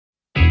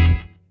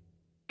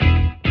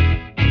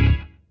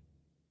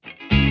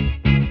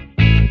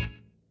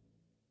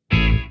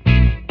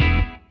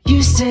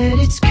You said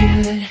it's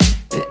good,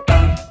 but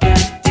I'm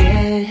not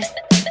dead.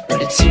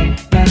 But it's in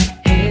my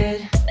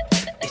head.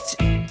 It's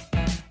in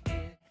my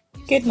head.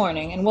 Good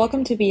morning and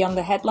welcome to Beyond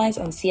the Headlines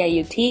on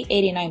CIUT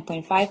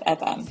 89.5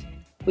 FM.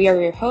 We are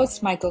your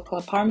hosts, Michael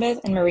Claparmbez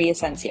and Maria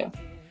Asensio.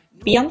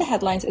 Beyond the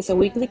Headlines is a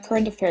weekly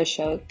current affairs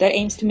show that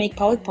aims to make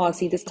public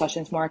policy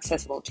discussions more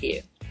accessible to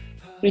you.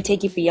 We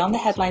take you beyond the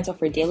headlines of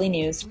our daily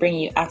news,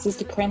 bringing you access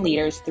to current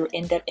leaders through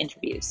in-depth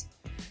interviews.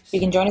 You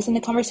can join us in the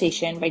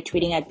conversation by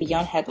tweeting at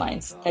Beyond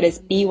Headlines, that is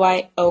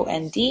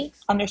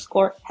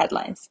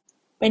BYOND_headlines.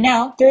 By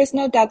now, there is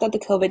no doubt that the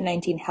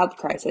COVID-19 health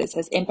crisis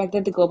has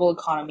impacted the global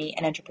economy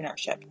and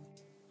entrepreneurship.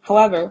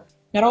 However,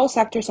 not all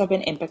sectors have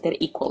been impacted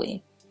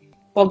equally.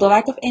 While the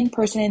lack of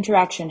in-person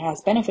interaction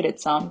has benefited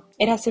some,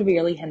 it has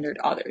severely hindered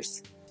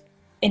others.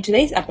 In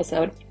today's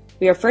episode,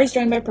 we are first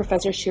joined by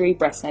Professor Shiri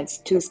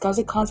Bresnitz to discuss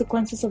the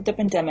consequences of the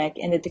pandemic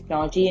and the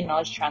technology and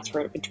knowledge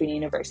transfer between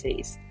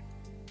universities.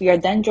 We are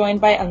then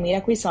joined by Almira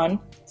Quizon,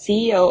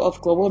 CEO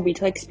of Global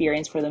Retail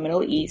Experience for the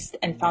Middle East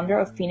and founder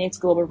of Phoenix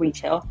Global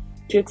Retail,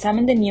 to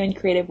examine the new and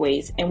creative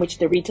ways in which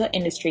the retail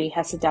industry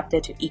has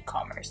adapted to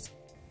e-commerce.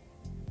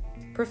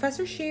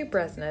 Professor Shiri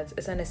Bresnitz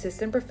is an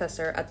assistant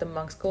professor at the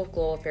Munk School of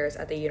Global Affairs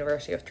at the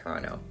University of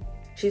Toronto.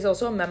 She's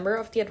also a member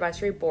of the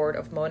advisory board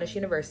of Monash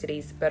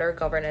University's Better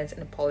Governance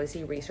and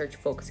Policy Research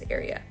Focus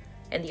Area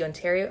and the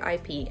Ontario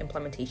IP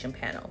Implementation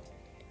Panel.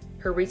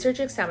 Her research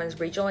examines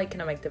regional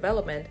economic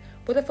development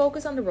with a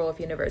focus on the role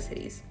of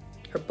universities.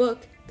 Her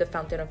book, The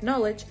Fountain of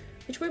Knowledge,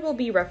 which we will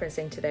be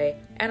referencing today,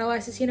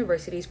 analyzes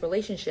universities'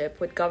 relationship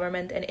with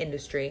government and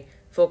industry,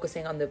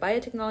 focusing on the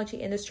biotechnology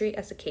industry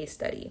as a case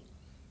study.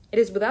 It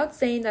is without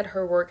saying that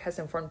her work has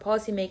informed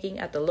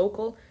policymaking at the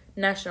local,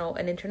 national,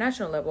 and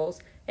international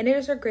levels, and it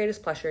is our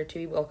greatest pleasure to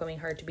be welcoming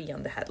her to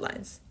Beyond the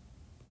Headlines.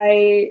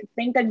 I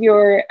think that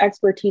your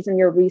expertise and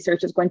your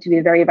research is going to be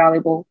very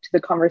valuable to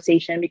the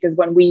conversation, because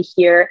when we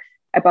hear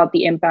about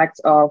the impacts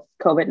of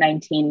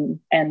COVID-19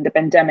 and the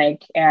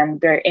pandemic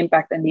and their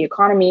impact on the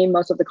economy,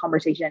 most of the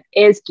conversation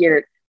is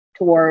geared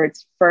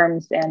towards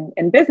firms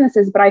and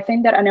businesses. But I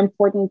think that an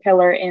important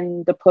pillar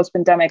in the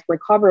post-pandemic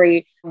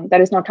recovery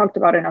that is not talked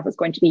about enough is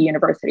going to be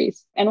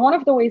universities. And one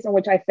of the ways in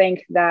which I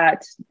think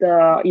that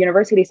the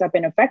universities have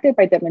been affected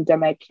by the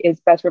pandemic is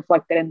best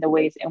reflected in the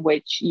ways in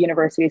which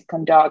universities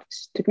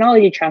conduct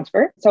technology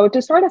transfer. So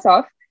to start us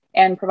off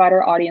and provide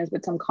our audience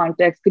with some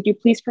context, could you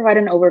please provide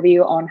an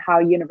overview on how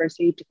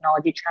university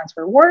technology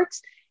transfer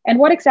works? And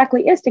what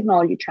exactly is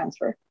technology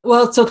transfer?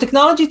 Well, so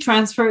technology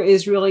transfer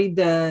is really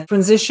the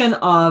transition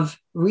of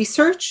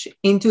research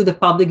into the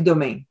public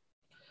domain,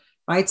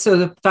 right? So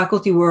the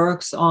faculty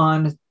works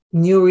on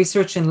new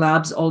research in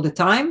labs all the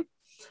time.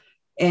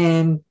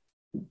 And,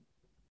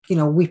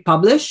 we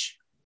publish,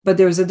 but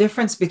there's a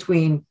difference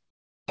between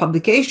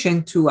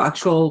publication to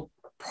actual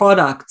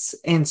products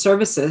and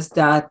services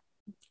that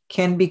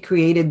can be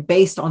created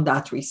based on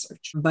that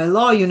research. By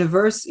law,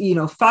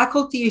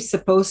 faculty is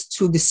supposed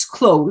to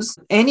disclose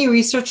any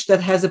research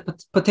that has a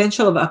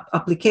potential of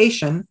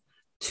application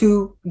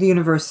to the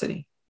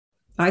university,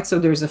 right? So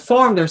there's a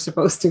form they're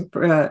supposed to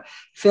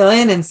fill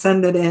in and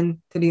send it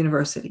in to the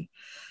university.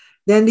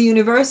 Then the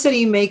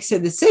university makes a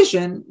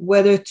decision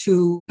whether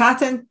to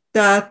patent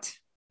that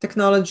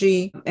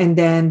technology, and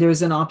then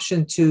there's an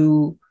option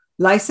to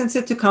license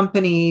it to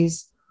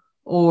companies,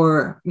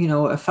 or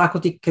a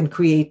faculty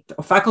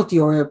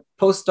or a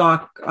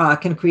postdoc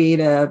can create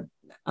a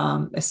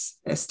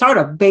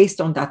startup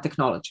based on that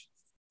technology.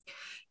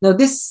 Now,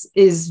 this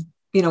is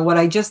what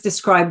I just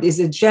described is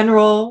a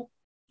general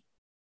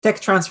tech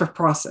transfer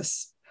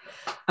process.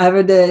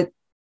 However, the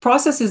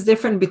process is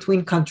different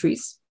between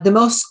countries. The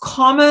most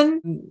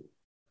common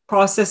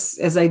process,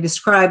 as I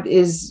described,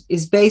 is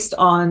based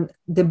on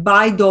the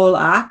Bayh-Dole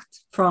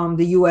Act from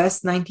the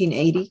US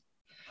 1980.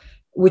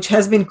 Which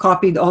has been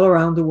copied all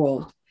around the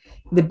world.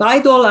 The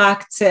Bayh-Dole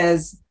Act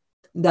says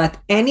that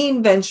any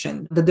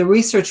invention that the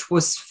research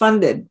was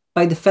funded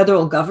by the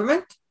federal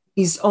government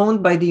is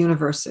owned by the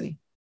university,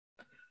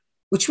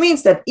 which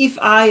means that if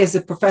I, as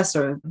a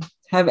professor,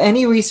 have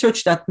any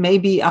research that may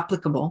be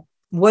applicable,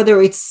 whether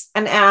it's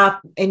an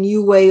app, a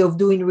new way of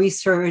doing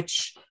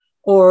research,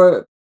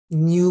 or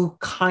new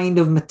kind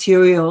of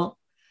material,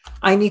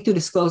 I need to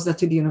disclose that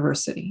to the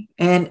university.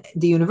 And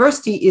the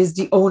university is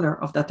the owner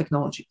of that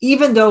technology.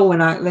 Even though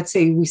let's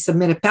say we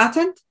submit a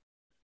patent,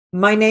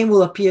 my name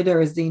will appear there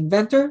as the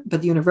inventor,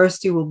 but the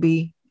university will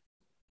be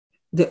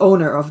the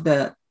owner of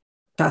the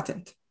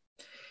patent.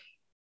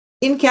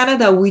 In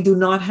Canada, we do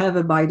not have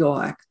a Bayh-Dole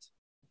Act.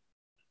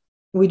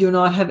 We do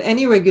not have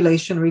any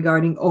regulation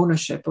regarding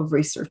ownership of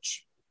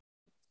research.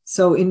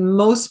 So in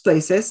most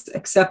places,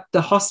 except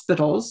the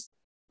hospitals,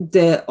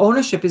 the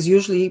ownership is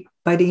usually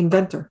by the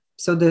inventor.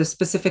 So the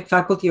specific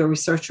faculty or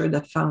researcher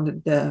that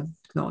founded the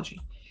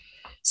technology.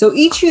 So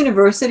each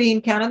university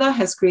in Canada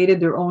has created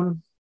their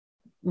own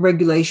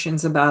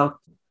regulations about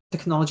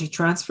technology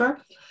transfer.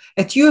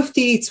 At U of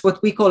T, it's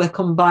what we call a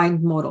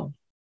combined model.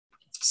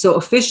 So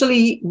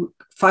officially,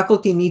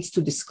 faculty needs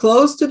to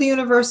disclose to the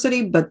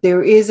university, but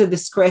there is a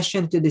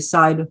discretion to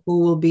decide who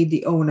will be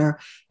the owner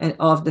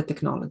of the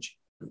technology.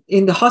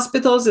 In the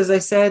hospitals, as I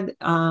said,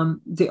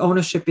 the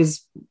ownership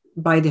is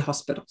by the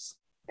hospitals.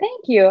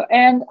 Thank you.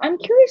 And I'm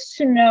curious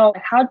to know,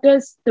 how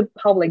does the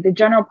public, the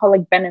general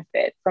public,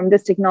 benefit from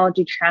this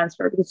technology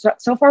transfer? Because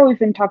so far we've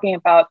been talking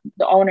about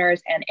the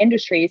owners and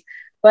industries,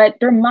 but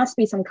there must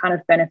be some kind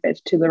of benefits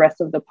to the rest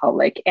of the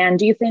public. And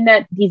do you think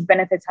that these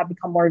benefits have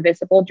become more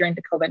visible during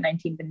the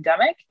COVID-19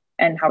 pandemic,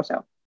 and how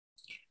so?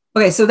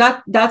 Okay, so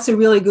that's a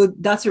really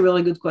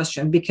good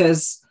question,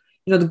 because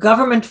the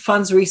government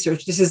funds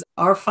research. This is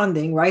our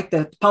funding, right?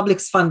 The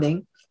public's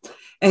funding.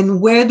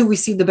 And where do we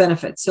see the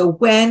benefits? So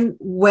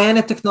when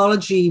a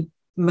technology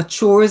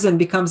matures and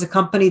becomes a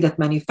company that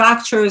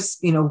manufactures,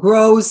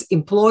 grows,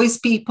 employs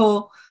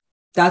people,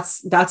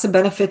 that's a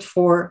benefit,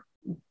 for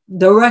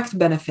direct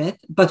benefit.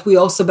 But we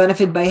also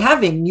benefit by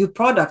having new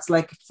products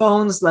like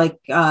phones, like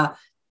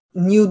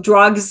new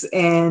drugs,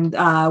 and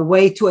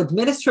way to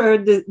administer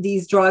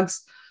these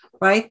drugs,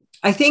 right?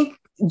 I think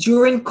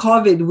during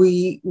COVID,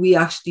 we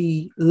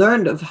actually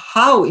learned of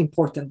how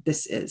important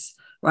this is,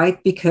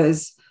 right?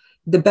 Because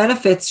the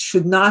benefits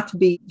should not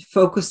be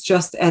focused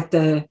just at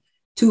the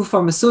 2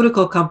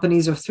 pharmaceutical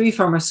companies or 3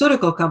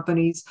 pharmaceutical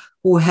companies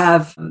who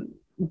have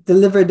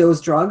delivered those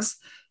drugs.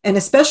 And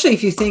especially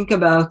if you think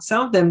about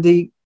some of them,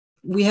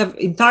 we have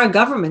entire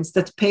governments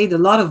that paid a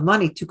lot of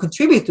money to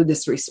contribute to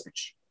this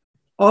research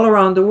all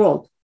around the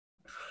world.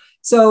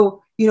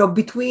 So,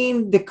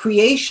 between the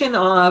creation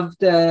of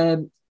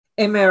the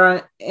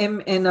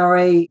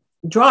mRNA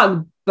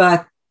drug,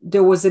 but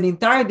there was an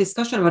entire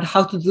discussion about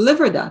how to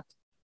deliver that,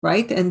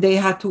 right? And they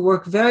had to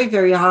work very,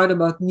 very hard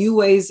about new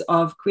ways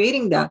of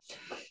creating that.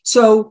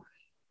 So,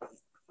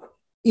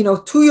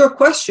 to your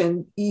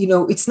question,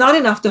 it's not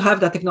enough to have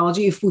that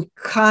technology if we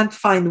can't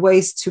find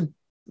ways to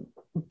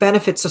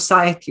benefit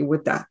society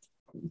with that.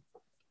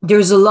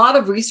 There's a lot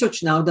of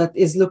research now that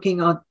is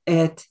looking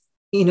at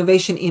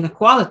innovation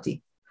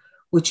inequality,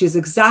 which is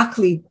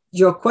exactly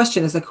your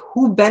question, is like,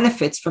 who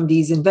benefits from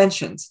these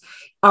inventions?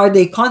 Are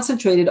they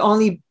concentrated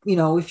only,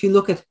 if you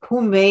look at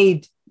who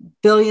made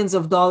billions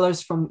of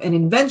dollars from an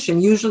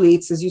invention, usually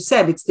it's, as you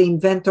said, it's the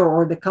inventor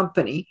or the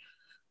company.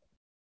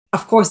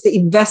 Of course, the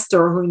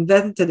investor who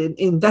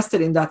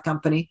invested in that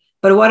company.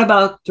 But what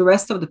about the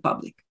rest of the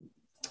public?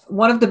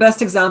 One of the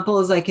best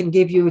examples I can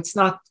give you, it's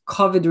not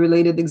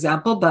COVID-related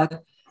example,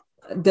 but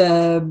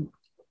the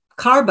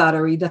car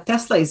battery that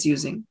Tesla is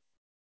using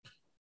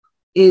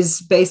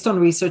is based on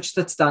research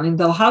that's done in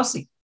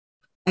Dalhousie,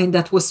 and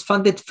that was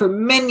funded for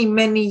many,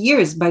 many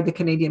years by the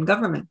Canadian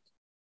government,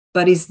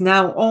 but is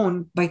now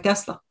owned by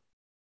Tesla.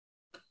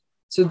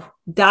 So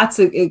that's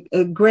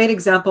a great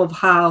example of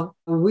how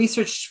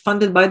research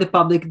funded by the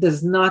public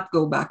does not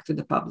go back to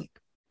the public.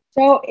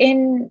 So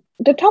in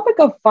the topic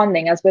of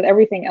funding, as with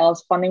everything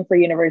else, funding for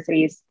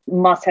universities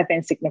must have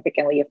been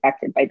significantly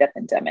affected by the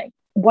pandemic.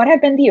 What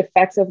have been the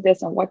effects of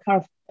this, and what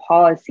kind of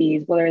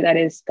policies, whether that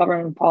is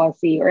government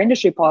policy or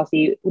industry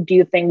policy, do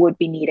you think would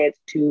be needed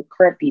to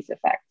curb these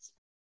effects?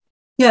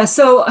 Yeah,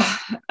 so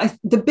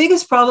the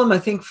biggest problem, I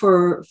think,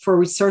 for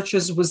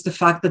researchers was the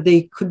fact that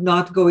they could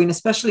not go in,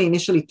 especially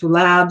initially, to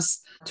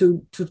labs,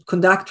 to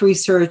conduct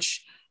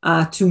research,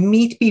 to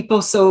meet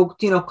people. So,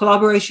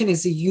 collaboration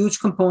is a huge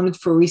component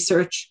for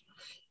research.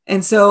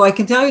 And so I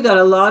can tell you that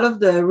a lot of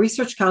the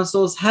research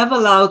councils have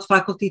allowed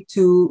faculty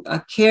to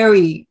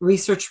carry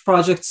research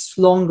projects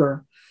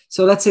longer.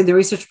 So let's say the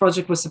research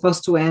project was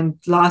supposed to end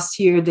last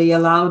year. They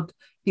allowed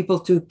people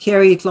to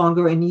carry it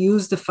longer and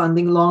use the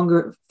funding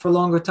for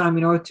longer time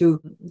in order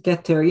to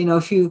get there.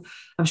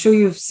 I'm sure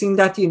you've seen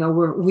that,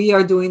 we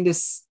are doing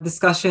this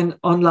discussion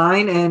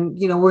online, and,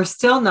 we're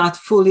still not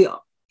fully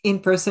in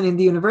person in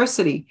the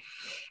university.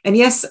 And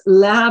yes,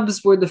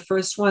 labs were the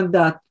first one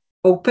that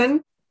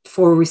opened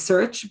for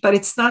research, but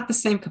it's not the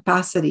same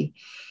capacity.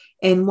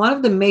 And one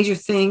of the major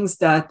things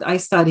that I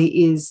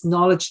study is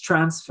knowledge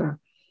transfer.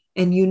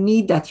 And you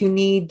need that. You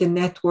need the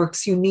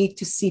networks. You need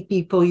to see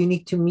people. You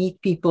need to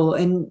meet people.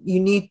 And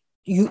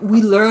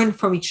we learn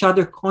from each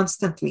other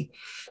constantly.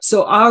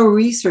 So our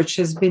research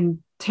has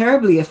been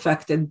terribly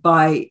affected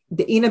by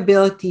the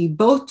inability,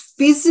 both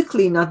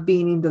physically not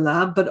being in the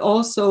lab, but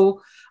also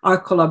our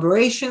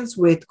collaborations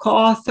with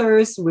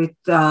co-authors, with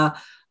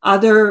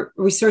other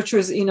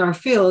researchers in our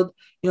field,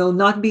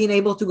 not being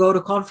able to go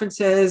to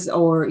conferences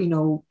or,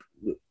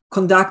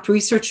 conduct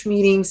research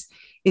meetings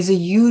is a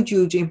huge,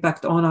 huge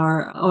impact on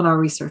our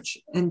research.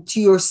 And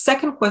to your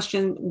second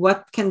question,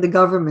 what can the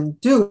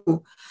government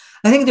do?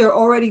 I think they're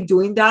already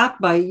doing that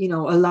by,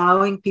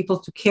 allowing people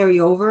to carry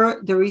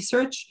over the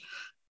research.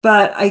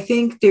 But I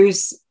think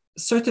there's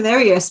certain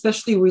area,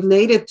 especially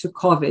related to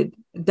COVID,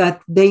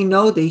 that they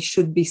know they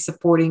should be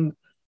supporting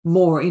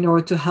more in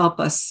order to help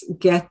us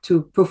get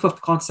to proof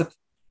of concept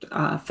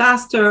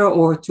faster,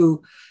 or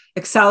to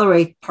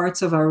accelerate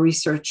parts of our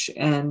research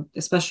and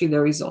especially the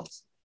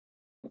results.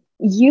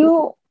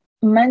 You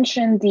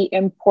mentioned the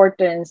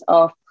importance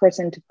of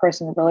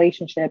person-to-person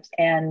relationships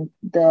and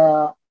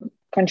the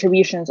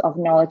contributions of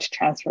knowledge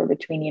transfer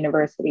between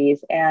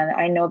universities. And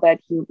I know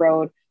that you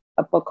wrote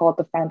a book called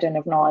The Fountain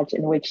of Knowledge,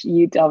 in which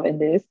you delve in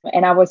this.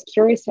 And I was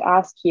curious to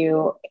ask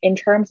you, in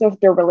terms of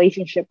their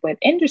relationship with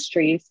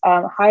industries,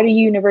 how do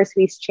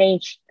universities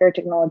change their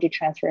technology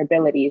transfer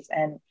abilities,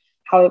 and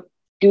how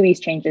do these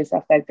changes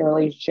affect the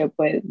relationship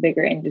with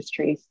bigger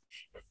industries?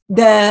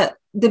 The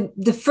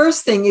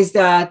first thing is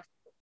that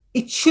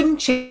it shouldn't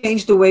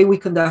change the way we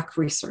conduct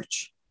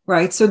research,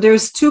 right? So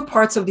there's two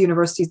parts of the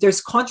universities.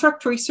 There's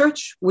contract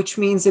research, which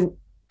means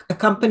a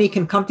company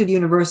can come to the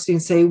university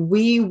and say,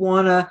 we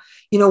want to,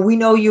 we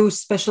know you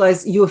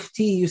specialize, U of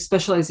T, you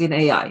specialize in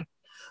AI.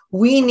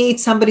 We need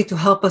somebody to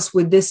help us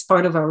with this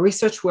part of our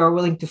research. We are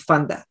willing to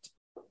fund that.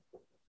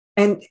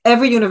 And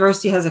every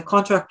university has a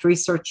contract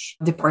research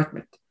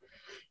department.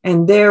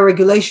 And their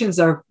regulations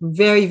are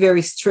very,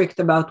 very strict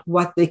about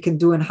what they can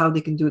do and how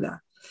they can do that.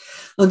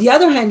 On the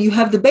other hand, you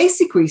have the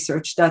basic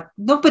research that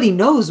nobody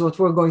knows what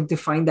we're going to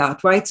find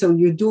out, right? So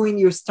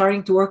you're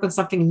starting to work on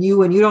something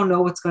new and you don't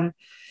know what's going to,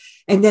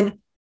 and then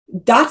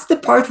that's the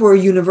part where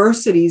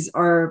universities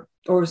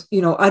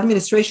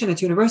administration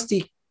at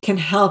university can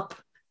help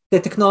the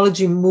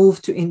technology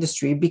move to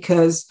industry,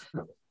 because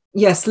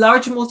yes,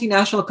 large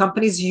multinational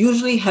companies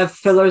usually have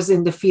fillers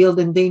in the field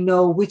and they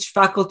know which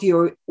faculty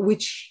or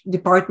which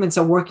departments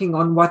are working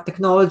on what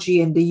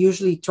technology, and they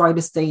usually try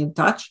to stay in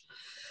touch.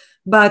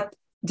 But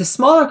the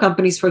smaller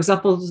companies, for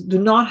example, do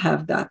not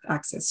have that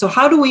access. So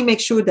how do we make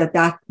sure that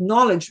that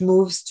knowledge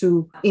moves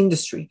to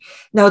industry?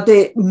 Now,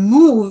 the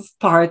move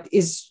part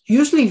is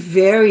usually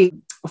very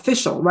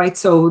official, right?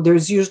 So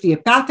there's usually a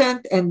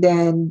patent, and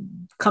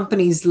then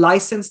companies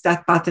license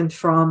that patent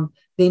from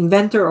the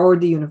inventor or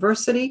the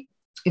university.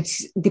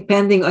 It's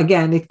depending,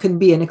 again, it can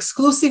be an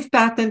exclusive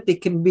patent, it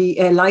can be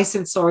a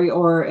license,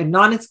 or a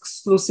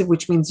non-exclusive,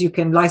 which means you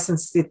can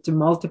license it to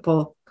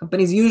multiple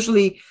companies.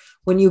 Usually,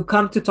 when you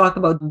come to talk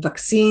about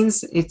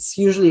vaccines, it's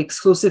usually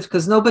exclusive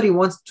because nobody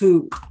wants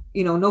to,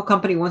 no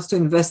company wants to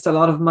invest a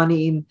lot of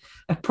money in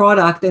a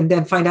product and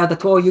then find out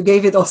that, oh, you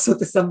gave it also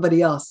to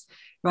somebody else,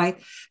 right?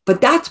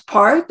 But that's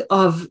part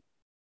of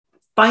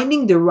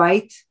finding the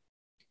right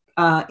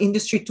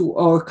industry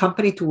or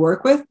company to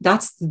work with.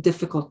 That's the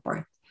difficult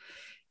part,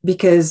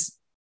 because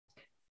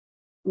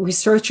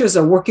researchers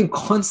are working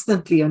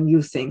constantly on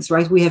new things,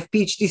 right? We have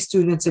PhD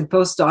students and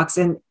postdocs,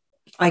 and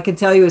I can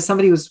tell you, as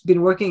somebody who's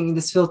been working in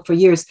this field for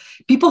years,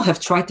 people have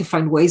tried to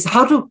find ways.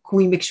 How do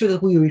we make sure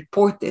that we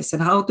report this?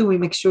 And how do we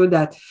make sure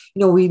that,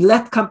 we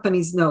let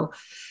companies know?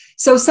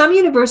 So some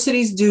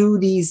universities do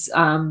these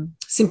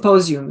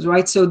symposiums,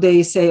 right? So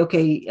they say,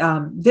 okay,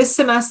 this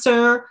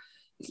semester,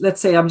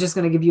 let's say, I'm just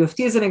going to give U of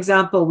T as an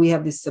example. We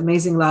have this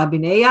amazing lab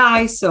in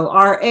AI. So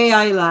our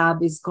AI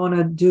lab is going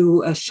to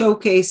do a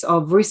showcase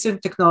of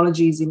recent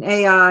technologies in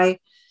AI.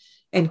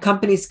 And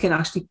companies can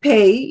actually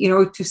pay,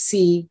 to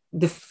see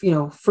the,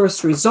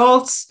 first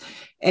results,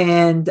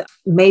 and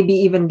maybe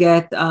even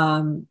get,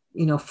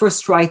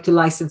 first right to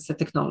license the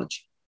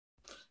technology.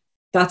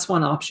 That's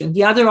one option.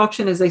 The other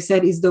option, as I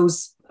said, is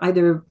those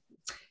either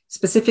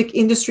specific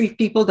industry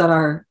people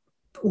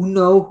who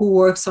know who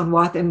works on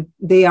what, and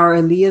they are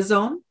a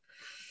liaison.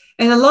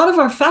 And a lot of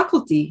our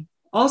faculty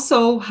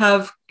also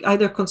have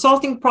either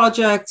consulting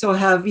projects or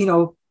have,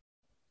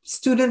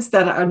 students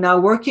that are now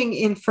working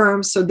in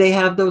firms, so they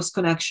have those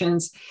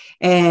connections,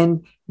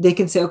 and they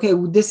can say, okay,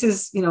 this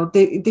is,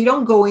 they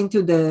don't go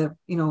into the,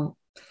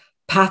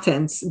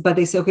 patents, but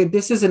they say, okay,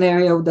 this is an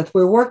area that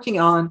we're working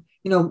on,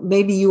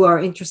 maybe you are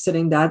interested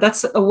in that.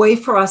 That's a way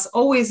for us,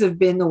 always have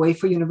been a way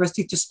for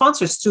university to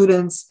sponsor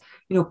students,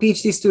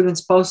 PhD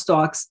students,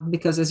 postdocs,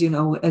 because as you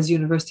know, as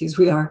universities,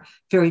 we are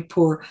very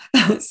poor.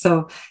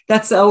 So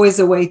that's always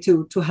a way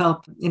to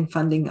help in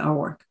funding our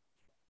work.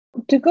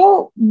 To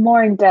go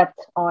more in depth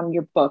on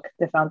your book,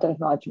 The Fountain of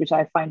Knowledge, which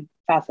I find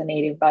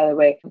fascinating, by the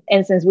way,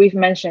 and since we've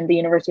mentioned the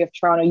University of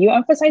Toronto, you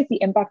emphasize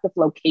the impact of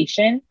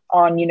location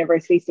on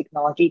universities'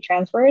 technology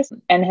transfers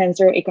and hence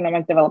their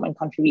economic development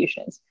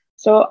contributions.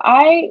 So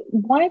I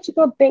wanted to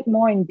go a bit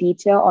more in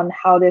detail on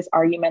how this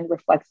argument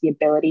reflects the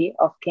ability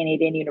of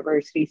Canadian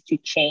universities to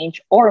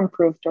change or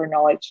improve their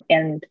knowledge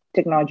and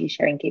technology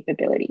sharing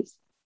capabilities.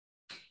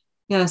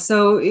 Yeah,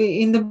 so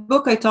in the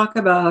book, I talk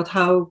about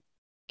how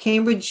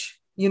Cambridge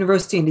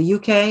University in the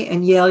UK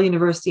and Yale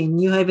University in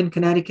New Haven,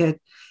 Connecticut,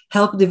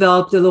 help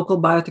develop the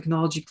local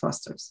biotechnology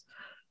clusters,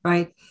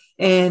 right?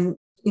 And,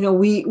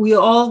 we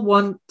all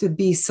want to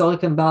be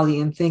Silicon Valley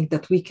and think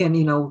that we can,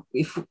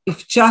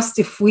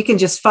 if we can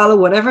just follow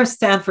whatever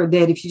Stanford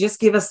did, if you just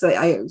give us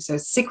a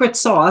secret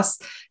sauce,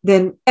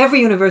 then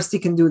every university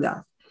can do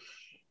that.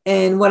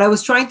 And what I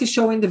was trying to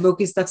show in the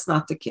book is that's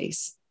not the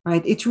case,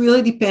 right? It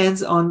really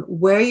depends on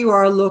where you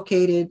are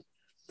located,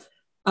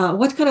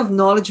 what kind of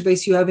knowledge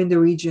base you have in the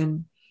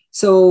region.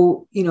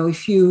 So,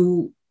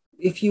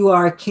 if you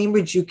are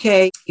Cambridge,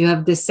 UK, you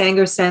have the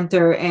Sanger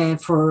Center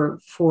and for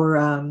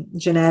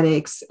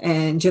genetics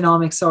and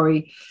genomics,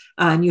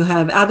 and you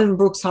have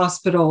Addenbrooke's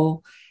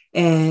Hospital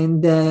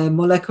and the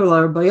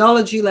molecular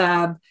biology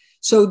lab.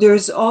 So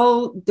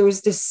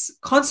there's this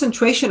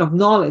concentration of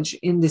knowledge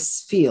in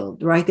this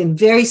field, right? And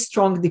very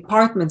strong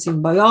departments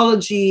in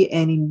biology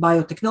and in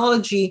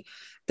biotechnology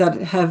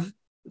that have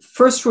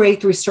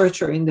first-rate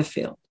researcher in the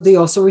field. They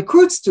also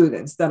recruit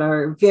students that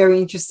are very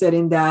interested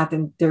in that,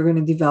 and they're going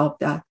to develop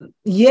that.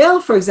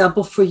 Yale, for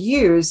example, for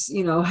years,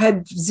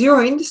 had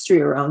zero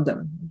industry around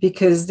them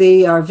because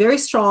they are very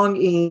strong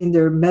in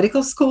their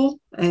medical school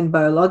and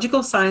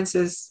biological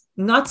sciences,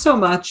 not so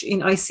much in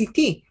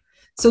ICT.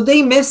 So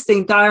they missed the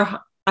entire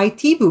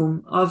IT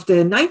boom of the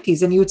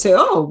 90s. And you would say,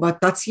 oh,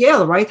 but that's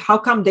Yale, right? How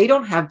come they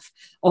don't have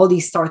all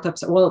these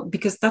startups? Well,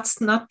 because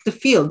that's not the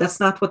field. That's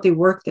not what they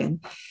worked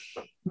in.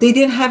 They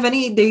didn't have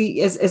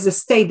as a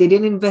state, they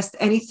didn't invest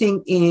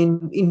anything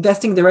in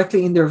investing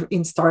directly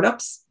in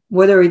startups,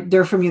 whether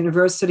they're from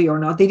university or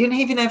not. They didn't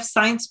even have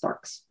science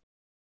parks,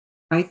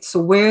 right?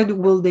 So where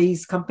will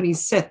these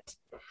companies sit?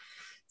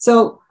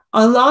 So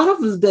a lot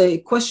of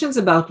the questions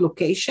about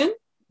location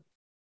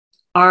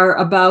are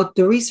about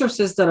the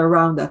resources that are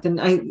around that.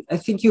 And I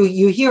think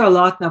you hear a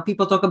lot now,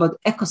 people talk about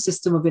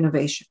ecosystem of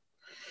innovation.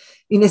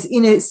 In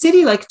a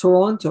city like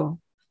Toronto,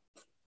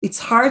 it's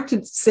hard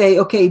to say,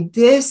 okay,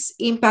 this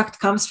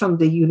impact comes from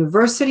the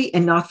university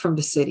and not from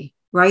the city,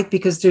 right?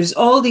 Because there's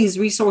all these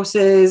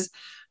resources.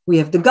 We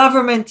have the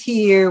government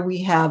here.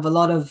 We have a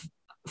lot of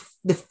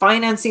the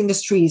finance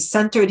industry is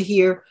centered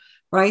here,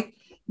 right?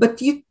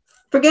 But you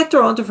forget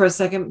Toronto for a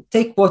second,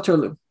 take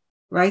Waterloo,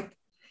 right?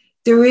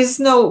 There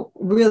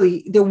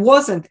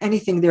wasn't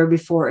anything there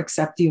before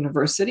except the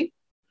university.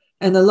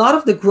 And a lot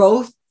of the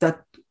growth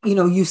that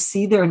you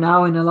see there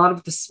now in a lot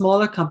of the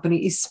smaller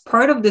company is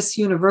part of this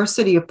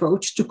university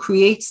approach to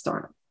create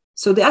startups.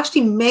 So they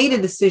actually made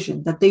a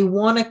decision that they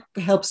want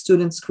to help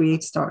students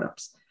create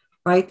startups,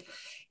 right?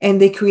 And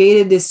they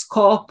created this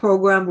co-op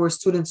program where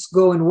students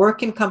go and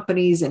work in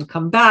companies and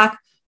come back,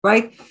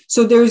 right?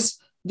 So there's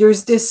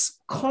this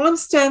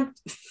constant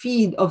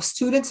feed of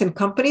students and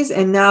companies,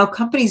 and now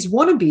companies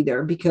want to be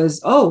there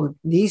because,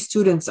 these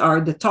students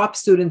are the top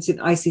students in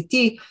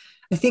ICT.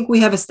 I think we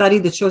have a study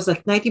that shows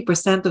like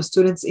 90% of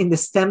students in the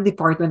STEM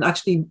department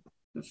actually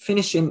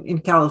finish in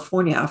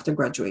California after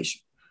graduation,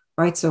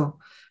 right? So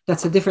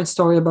that's a different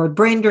story about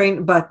brain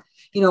drain, but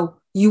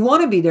you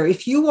want to be there.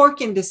 If you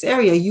work in this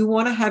area, you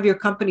want to have your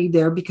company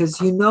there because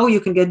you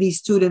can get these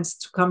students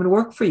to come and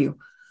work for you.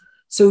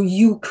 So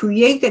you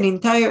create an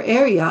entire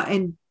area,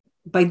 and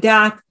by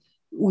that,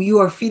 you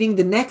are feeding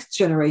the next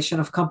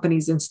generation of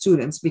companies and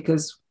students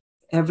because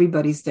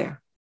everybody's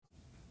there.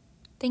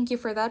 Thank you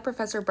for that,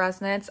 Professor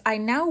Brasnitz. I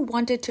now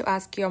wanted to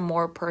ask you a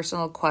more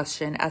personal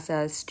question as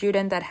a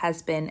student that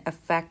has been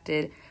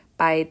affected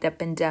by the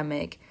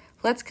pandemic.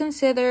 Let's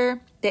consider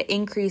the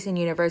increase in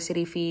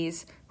university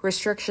fees,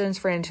 restrictions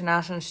for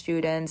international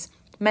students,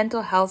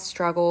 mental health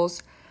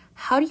struggles.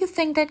 How do you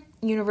think that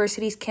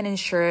universities can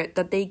ensure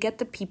that they get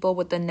the people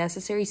with the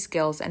necessary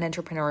skills and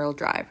entrepreneurial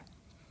drive?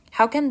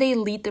 How can they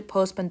lead the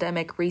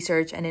post-pandemic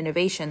research and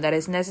innovation that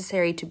is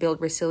necessary to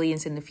build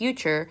resilience in the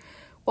future,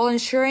 while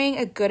ensuring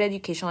a good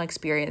educational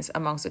experience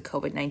amongst the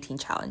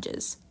COVID-19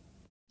 challenges?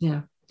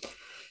 Yeah.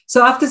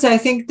 So I have to say, I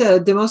think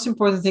the most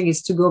important thing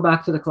is to go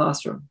back to the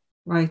classroom,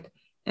 right?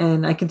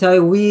 And I can tell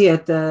you, we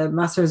at the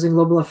Masters in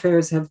Global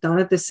Affairs have done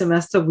it this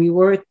semester.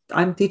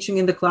 I'm teaching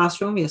in the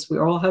classroom. Yes, we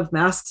all have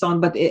masks on,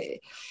 but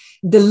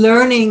the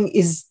learning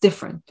is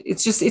different.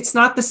 It's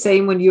not the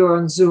same when you're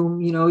on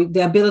Zoom.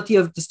 The ability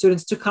of the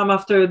students to come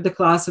after the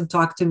class and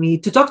talk to me,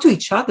 to talk to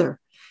each other,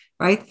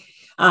 right?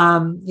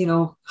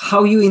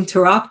 How you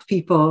interrupt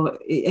people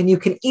and you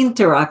can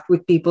interact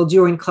with people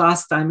during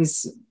class time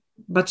is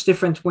much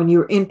different when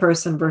you're in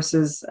person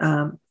versus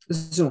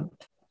Zoom.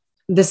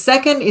 The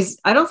second is,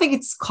 I don't think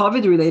it's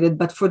COVID related,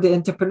 but for the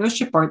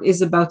entrepreneurship part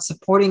is about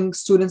supporting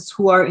students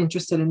who are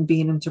interested in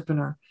being an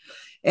entrepreneur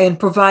and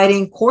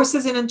providing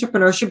courses in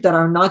entrepreneurship that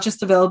are not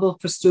just available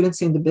for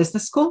students in the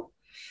business school.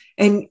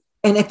 And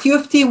at U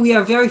of T, we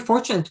are very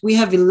fortunate. We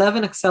have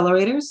 11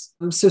 accelerators.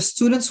 So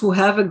students who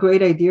have a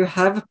great idea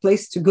have a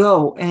place to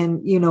go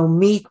and,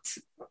 meet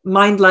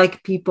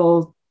mind-like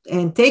people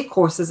and take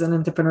courses in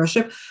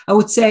entrepreneurship. I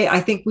would say,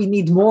 I think we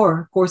need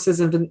more courses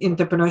in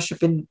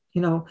entrepreneurship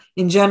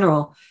in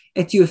general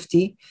at U of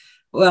T.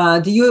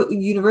 The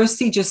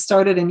university just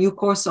started a new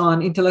course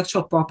on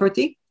intellectual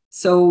property.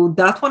 So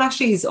that one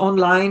actually is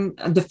online,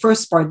 the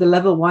first part, the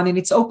level 1, and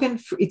it's open,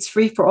 it's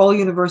free for all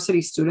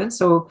university students.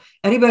 So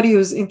anybody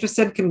who's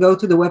interested can go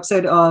to the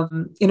website of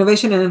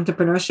Innovation and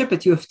Entrepreneurship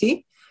at U of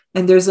T.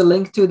 And there's a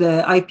link to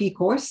the IP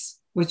course,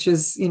 which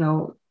is,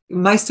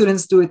 my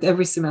students do it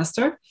every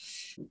semester.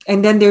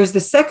 And then there's the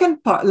second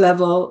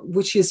level,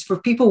 which is for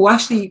people who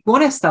actually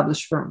want to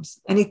establish firms.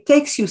 And it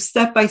takes you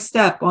step by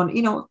step on,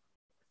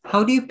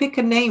 how do you pick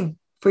a name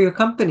for your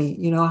company?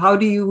 How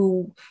do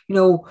you,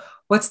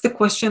 what's the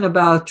question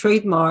about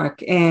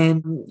trademark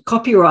and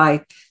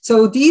copyright?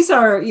 So these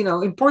are,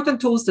 important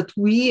tools that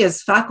we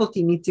as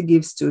faculty need to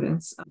give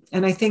students.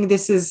 And I think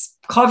this is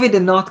COVID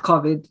and not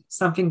COVID,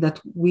 something that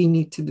we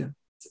need to do.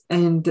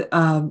 And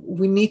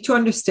we need to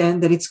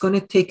understand that it's going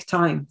to take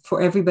time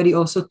for everybody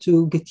also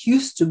to get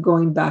used to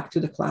going back to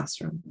the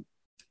classroom.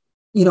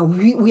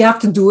 we have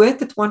to do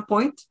it at one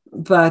point,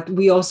 but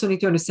we also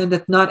need to understand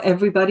that not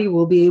everybody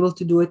will be able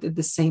to do it at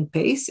the same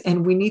pace.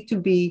 And we need to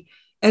be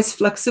as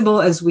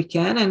flexible as we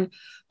can. And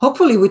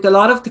hopefully with a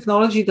lot of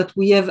technology that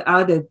we have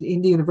added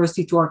in the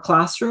university to our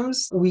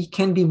classrooms, we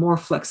can be more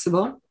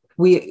flexible.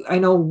 I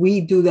know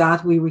we do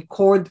that. We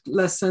record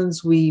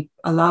lessons. We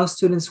allow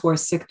students who are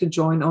sick to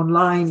join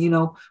online.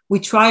 We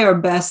try our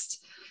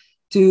best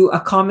to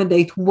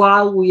accommodate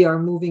while we are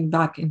moving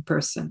back in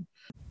person.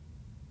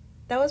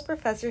 That was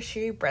Professor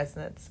Shiri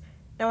Bresnitz.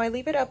 Now I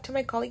leave it up to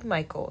my colleague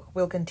Michael, who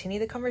will continue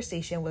the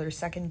conversation with our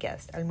second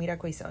guest, Almira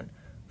Quizon,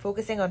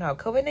 focusing on how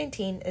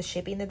COVID-19 is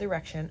shaping the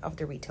direction of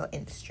the retail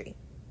industry.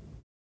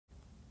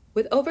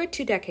 With over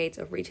 2 decades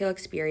of retail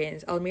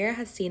experience, Almira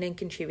has seen and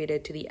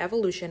contributed to the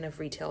evolution of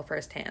retail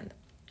firsthand.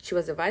 She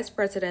was the Vice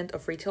President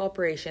of Retail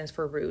Operations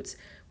for Roots,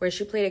 where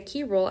she played a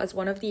key role as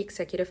one of the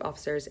executive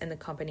officers in the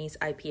company's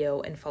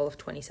IPO in fall of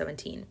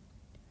 2017.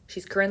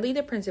 She's currently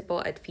the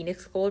principal at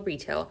Phoenix Global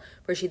Retail,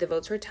 where she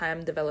devotes her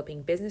time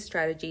developing business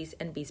strategies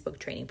and bespoke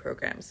training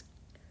programs.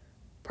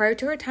 Prior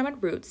to her time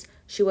at Roots,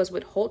 she was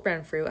with Holt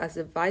Renfrew as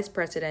the Vice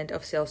President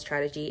of Sales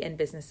Strategy and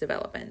Business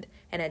Development,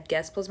 and at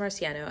Guess Plus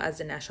Marciano as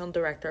the National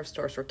Director of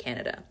Stores for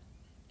Canada.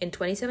 In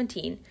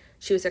 2017,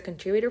 she was a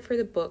contributor for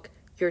the book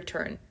Your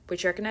Turn,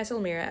 which recognized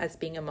Almira as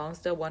being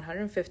amongst the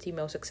 150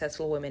 most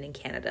successful women in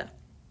Canada.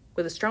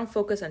 With a strong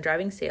focus on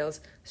driving sales,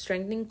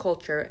 strengthening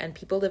culture, and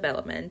people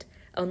development,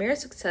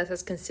 Almira's success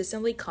has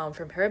consistently come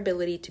from her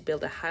ability to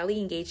build a highly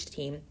engaged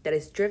team that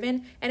is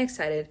driven and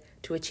excited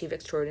to achieve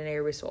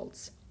extraordinary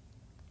results.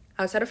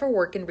 Outside of her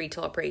work in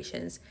retail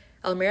operations,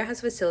 Almira has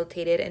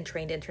facilitated and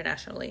trained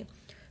internationally.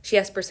 She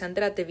has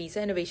presented at the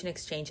Visa Innovation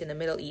Exchange in the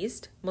Middle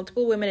East,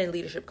 multiple women in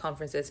leadership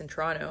conferences in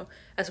Toronto,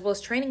 as well as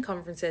training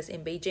conferences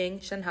in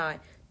Beijing, Shanghai,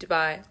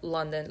 Dubai,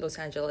 London, Los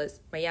Angeles,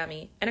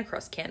 Miami, and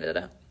across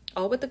Canada,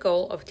 all with the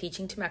goal of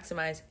teaching to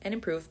maximize and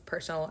improve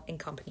personal and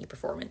company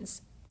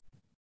performance.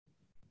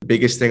 The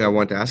biggest thing I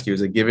want to ask you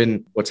is,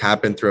 given what's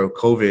happened throughout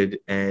COVID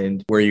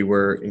and where you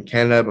were in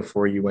Canada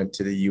before you went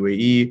to the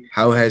UAE,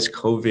 how has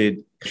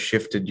COVID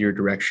shifted your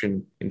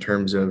direction in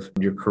terms of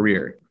your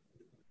career?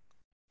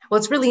 Well,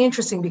 it's really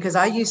interesting because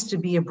I used to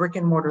be a brick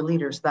and mortar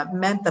leader. So that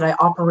meant that I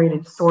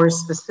operated stores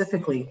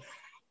specifically.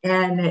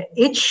 And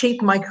it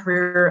shaped my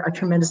career a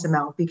tremendous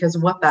amount, because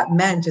what that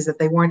meant is that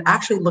they weren't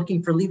actually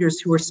looking for leaders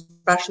who were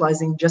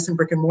specializing just in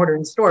brick and mortar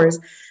in stores,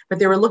 but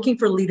they were looking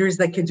for leaders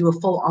that could do a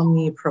full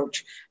omni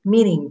approach,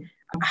 meaning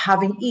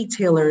having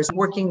e-tailers,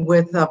 working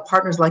with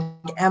partners like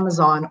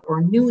Amazon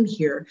or Noon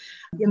here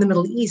in the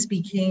Middle East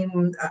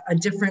became a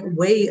different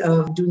way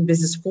of doing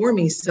business for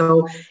me.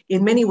 So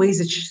in many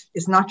ways,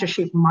 it's not just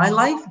shaped my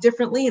life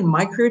differently and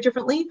my career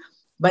differently,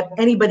 but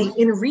anybody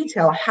in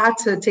retail had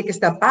to take a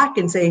step back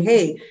and say,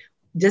 hey,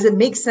 does it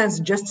make sense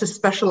just to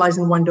specialize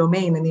in one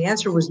domain? And the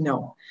answer was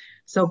no.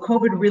 So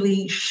COVID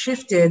really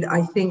shifted,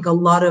 I think, a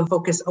lot of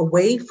focus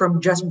away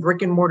from just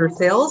brick and mortar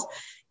sales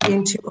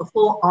into a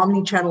full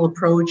omni-channel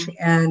approach.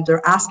 And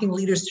they're asking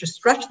leaders to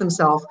stretch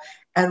themselves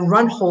and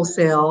run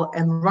wholesale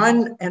and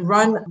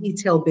run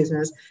retail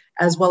business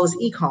as well as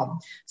e-com.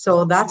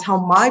 So that's how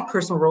my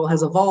personal role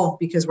has evolved,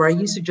 because where I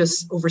used to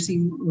just oversee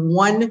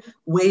one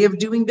way of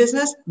doing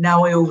business,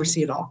 now I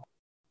oversee it all.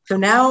 So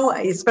now,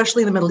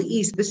 especially in the Middle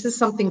East, this is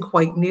something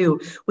quite new.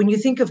 When you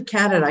think of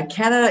Canada,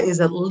 Canada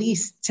is at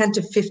least 10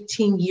 to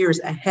 15 years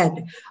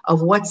ahead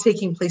of what's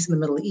taking place in the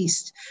Middle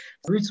East.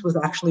 Roots was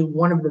actually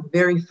one of the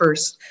very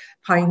first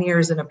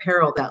pioneers in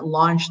apparel that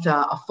launched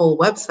a full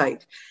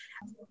website.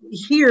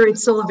 Here,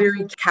 it's still a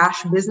very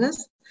cash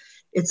business.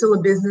 It's still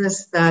a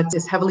business that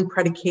is heavily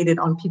predicated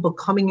on people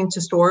coming into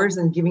stores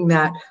and giving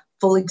that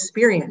full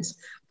experience.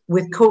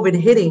 With COVID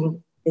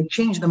hitting, it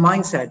changed the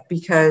mindset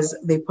because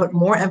they put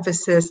more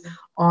emphasis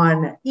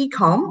on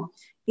e-com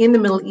in the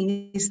Middle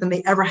East than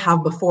they ever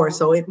have before.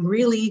 So it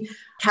really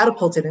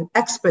catapulted and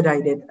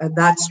expedited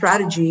that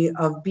strategy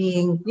of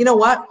being, you know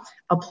what,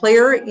 a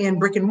player in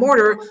brick and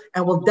mortar,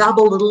 and we'll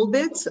dabble a little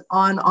bit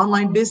on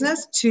online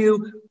business,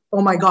 to,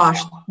 oh my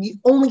gosh, the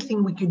only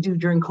thing we could do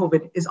during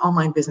COVID is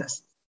online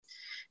business.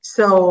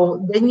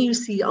 So then you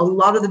see a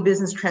lot of the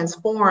business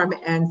transform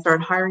and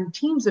start hiring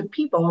teams of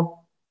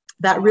people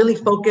that really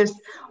focus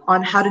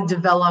on how to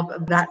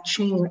develop that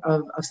chain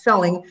of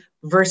selling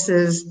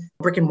versus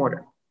brick and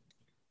mortar.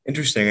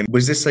 Interesting. And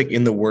was this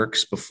in the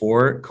works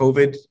before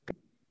COVID?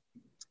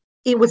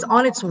 It was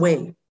on its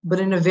way, but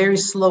in a very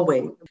slow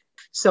way.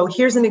 So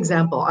here's an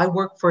example. I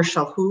work for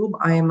Shalhoub.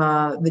 I am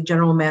the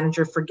general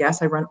manager for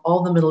Guess. I run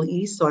all the Middle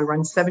East. So I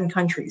run 7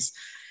 countries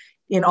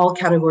in all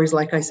categories,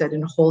 like I said,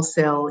 in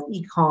wholesale,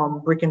 e-com,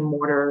 brick and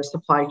mortar,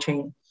 supply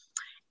chain.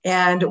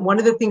 And one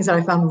of the things that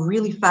I found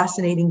really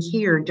fascinating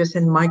here, just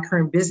in my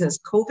current business,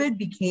 COVID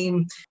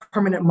became a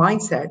permanent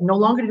mindset. No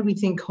longer did we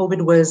think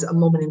COVID was a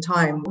moment in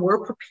time. We're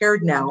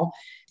prepared now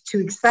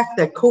to expect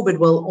that COVID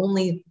will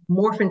only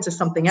morph into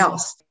something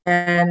else,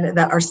 and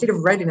that our state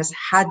of readiness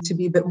had to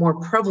be a bit more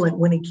prevalent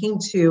when it came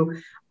to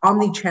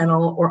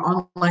omni-channel or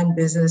online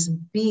business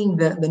being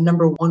the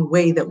number one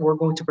way that we're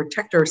going to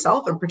protect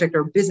ourselves and protect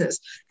our business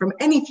from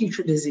any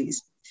future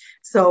disease.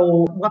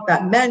 So what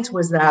that meant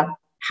was that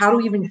how do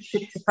we even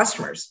ship to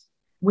customers?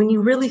 When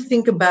you really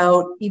think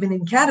about, even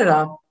in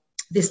Canada,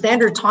 the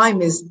standard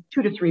time is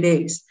 2 to 3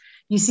 days.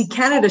 You see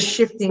Canada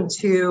shifting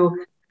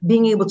to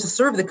being able to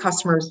serve the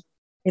customers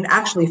in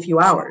actually a few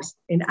hours,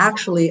 in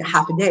actually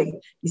half a day.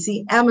 You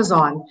see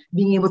Amazon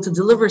being able to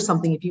deliver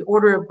something. If you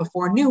order it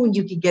before noon,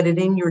 you could get it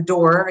in your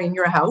door, in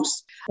your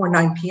house, or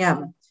 9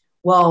 p.m.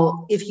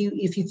 Well, if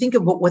you think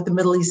about what the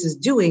Middle East is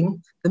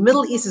doing, the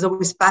Middle East is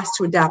always fast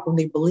to adapt when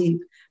they believe.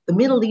 The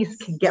Middle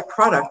East can get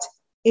product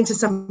into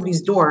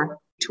somebody's door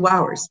 2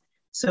 hours.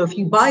 So if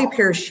you buy a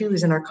pair of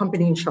shoes in our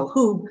company in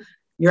Shellhoub,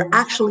 you're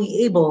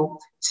actually able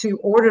to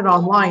order it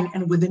online,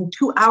 and within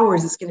 2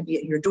 hours, it's going to be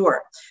at your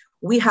door.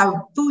 We have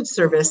food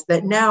service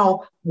that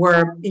now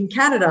we're in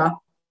Canada.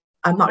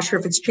 I'm not sure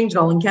if it's changed at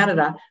all in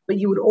Canada, but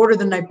you would order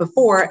the night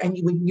before and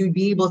you'd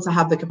be able to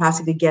have the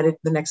capacity to get it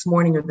the next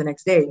morning or the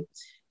next day.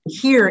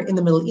 Here in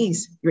the Middle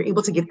East, you're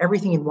able to get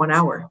everything in 1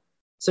 hour.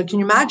 So can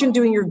you imagine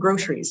doing your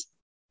groceries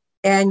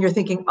and you're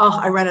thinking, oh,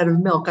 I ran out of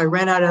milk, I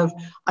ran out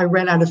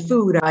of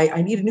food,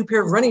 I need a new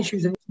pair of running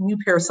shoes and a new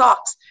pair of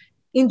socks.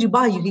 In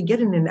Dubai, you can get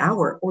it in an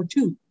hour or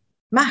two,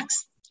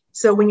 max.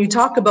 So when you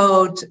talk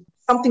about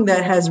something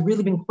that has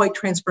really been quite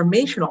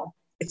transformational,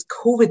 it's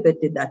COVID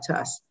that did that to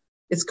us.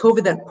 It's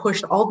COVID that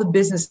pushed all the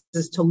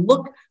businesses to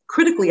look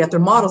critically at their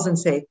models and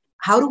say,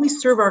 how do we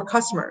serve our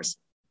customers?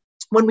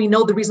 When we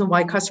know the reason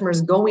why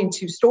customers go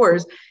into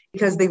stores,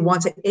 because they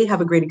want to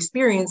have a great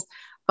experience,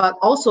 but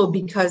also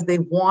because they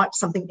want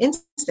something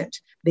instant.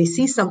 They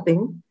see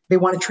something, they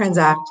want to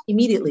transact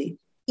immediately.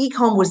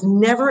 E-com was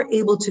never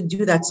able to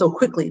do that so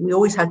quickly. We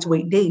always had to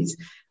wait days.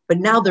 But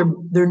now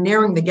they're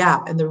narrowing the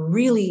gap, and they're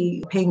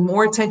really paying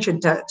more attention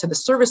to the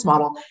service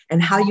model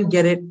and how you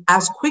get it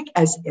as quick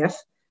as if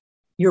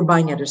you're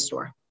buying at a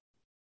store.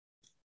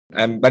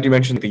 I'm glad you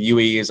mentioned the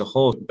UAE as a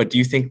whole, but do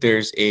you think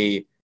there's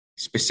a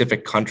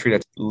specific country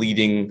that's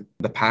leading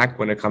the pack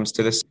when it comes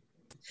to this?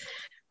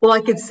 Well, I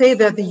could say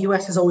that the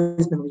US has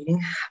always been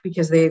leading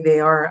because they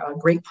are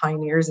great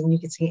pioneers, and you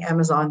can see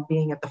Amazon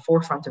being at the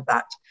forefront of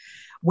that.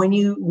 When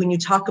you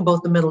talk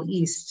about the Middle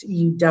East,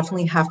 you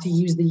definitely have to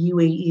use the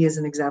UAE as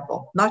an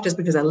example, not just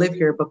because I live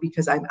here, but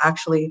because I'm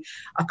actually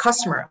a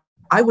customer.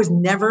 I was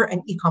never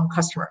an e-com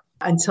customer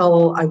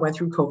until I went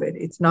through COVID.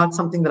 It's not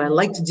something that I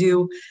like to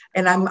do.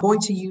 And I'm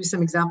going to use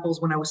some examples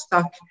when I was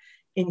stuck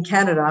in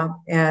Canada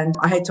and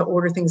I had to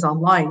order things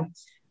online.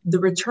 The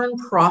return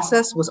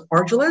process was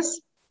arduous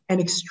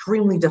and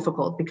extremely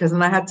difficult because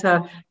then I had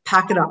to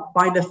pack it up,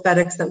 find a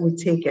FedEx that would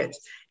take it.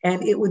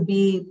 And it would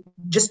be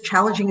just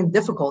challenging and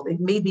difficult. It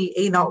made me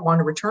not want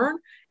to return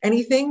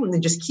anything and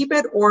then just keep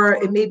it, or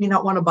it made me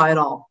not want to buy it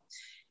all.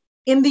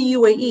 In the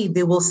UAE,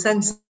 they will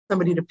send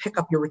somebody to pick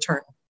up your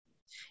return.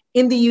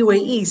 In the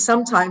UAE,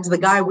 sometimes the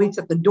guy waits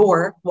at the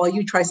door while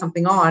you try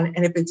something on,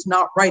 and if it's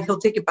not right, he'll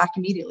take it back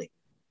immediately.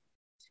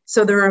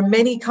 So there are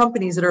many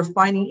companies that are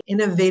finding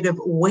innovative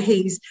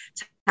ways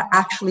to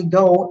actually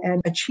go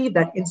and achieve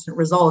that instant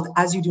result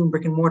as you do in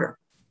brick and mortar.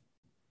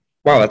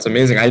 Wow, that's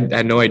amazing. I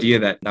had no idea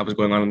that was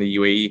going on in the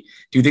UAE.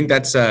 Do you think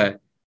that's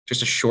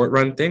just a short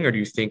run thing, or do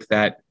you think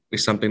that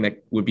is something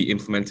that would be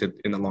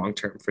implemented in the long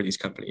term for these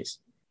companies?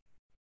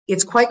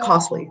 It's quite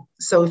costly.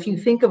 So if you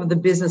think of the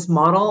business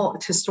model,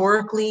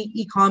 historically,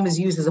 e-com is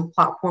used as a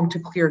platform to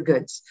clear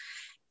goods.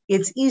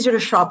 It's easier to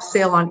shop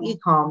sale on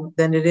e-com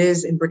than it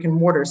is in brick and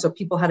mortar. So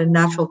people had a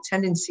natural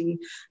tendency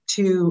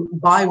to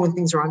buy when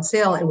things are on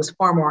sale. It was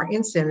far more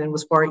instant and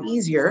was far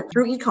easier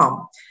through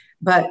e-com.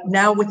 But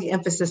now with the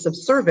emphasis of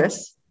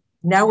service,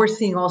 now we're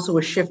seeing also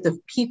a shift of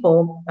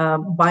people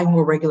buying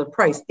more regular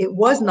price. It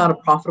was not a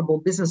profitable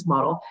business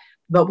model,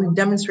 but we've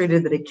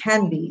demonstrated that it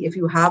can be if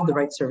you have the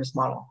right service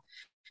model,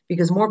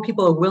 because more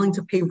people are willing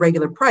to pay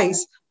regular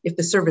price if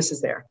the service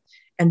is there.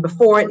 And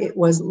before it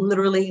was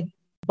literally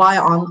buy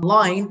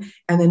online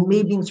and then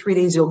maybe in 3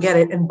 days you'll get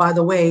it. And by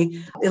the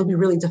way, it'll be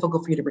really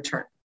difficult for you to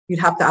return. You'd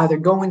have to either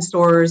go in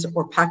stores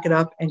or pack it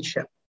up and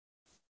ship.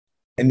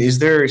 And is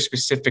there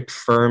specific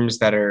firms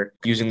that are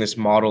using this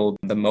model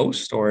the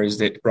most, or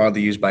is it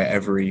broadly used by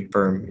every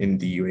firm in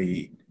the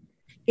UAE?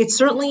 It's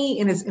certainly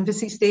in its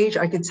infancy stage.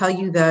 I could tell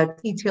you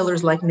that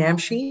retailers like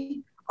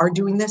Namshi are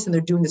doing this, and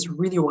they're doing this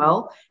really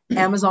well.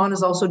 Amazon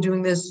is also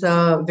doing this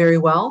very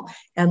well.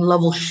 And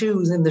Level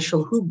Shoes in the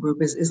Shellhoub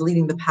group is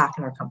leading the pack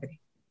in our company.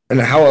 And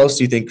how else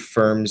do you think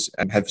firms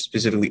have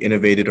specifically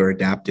innovated or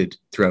adapted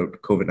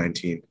throughout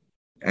COVID-19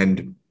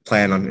 and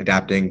plan on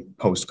adapting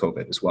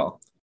post-COVID as well?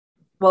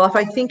 Well, if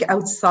I think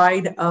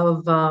outside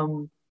of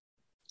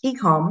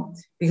e-com,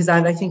 because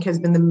that I think has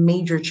been the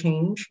major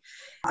change,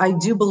 I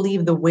do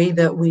believe the way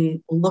that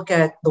we look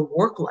at the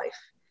work life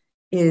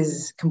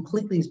is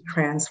completely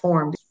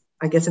transformed.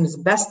 I guess in its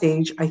best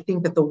stage, I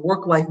think that the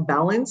work-life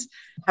balance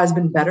has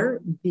been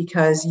better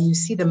because you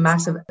see the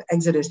massive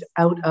exodus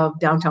out of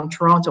downtown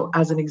Toronto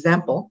as an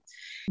example,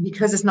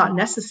 because it's not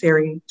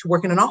necessary to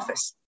work in an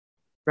office.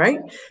 Right?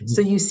 Mm-hmm.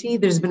 So you see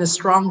there's been a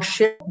strong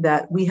shift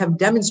that we have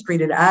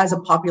demonstrated as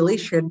a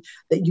population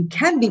that you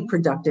can be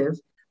productive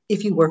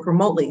if you work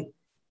remotely.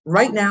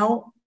 Right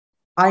now,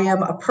 I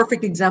am a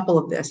perfect example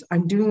of this.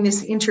 I'm doing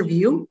this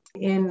interview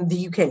in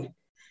the UK,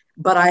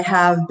 but I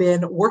have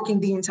been working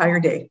the entire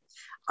day.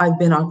 I've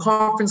been on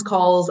conference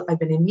calls, I've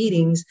been in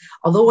meetings.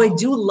 Although I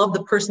do love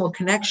the personal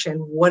connection,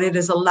 what it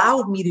has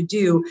allowed me to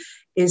do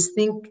is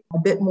think a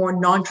bit more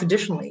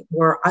non-traditionally,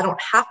 where I don't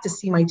have to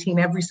see my team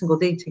every single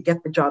day to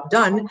get the job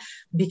done,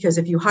 because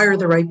if you hire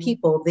the right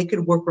people, they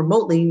could work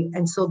remotely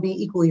and still be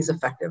equally as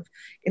effective.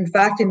 In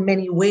fact, in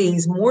many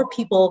ways, more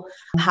people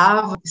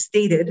have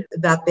stated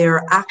that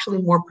they're actually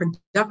more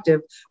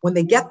productive when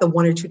they get the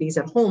 1 or 2 days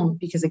at home,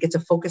 because they get to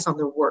focus on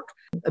their work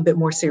a bit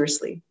more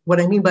seriously. What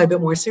I mean by a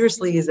bit more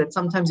seriously is that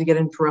sometimes you get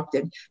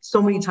interrupted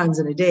so many times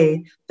in a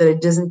day that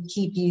it doesn't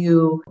keep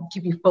you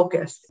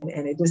focused,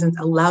 and it doesn't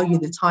allow you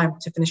the time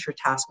to finish your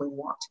task when you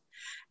want.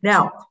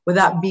 Now, with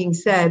that being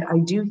said, I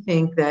do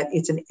think that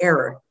it's an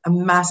error, a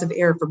massive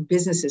error for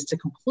businesses to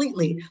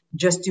completely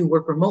just do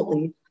work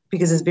remotely,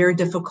 because it's very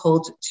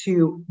difficult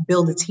to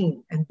build a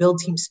team and build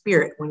team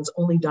spirit when it's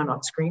only done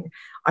on screen.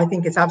 I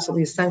think it's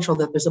absolutely essential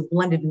that there's a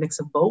blended mix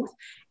of both.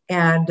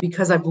 And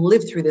because I've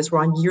lived through this, we're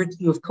on year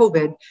 2 of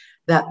COVID,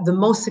 that the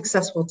most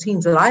successful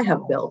teams that I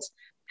have built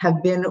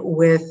have been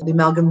with the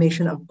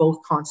amalgamation of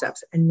both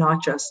concepts, and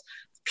not just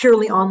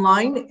purely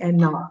online and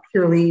not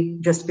purely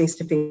just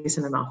face-to-face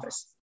in an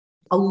office.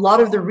 A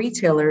lot of the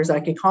retailers, I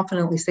can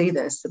confidently say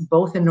this,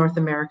 both in North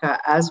America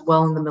as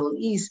well in the Middle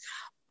East,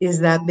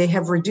 is that they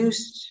have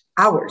reduced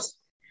hours.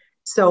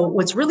 So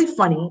what's really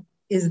funny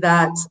is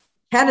that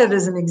Canada,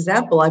 as an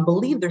example, I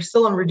believe they're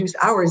still on reduced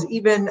hours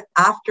even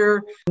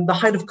after the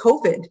height of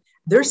COVID.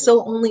 They're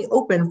still only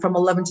open from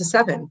 11 to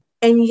 7.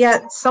 And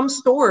yet some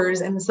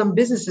stores and some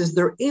businesses,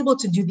 they're able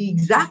to do the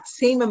exact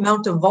same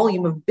amount of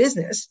volume of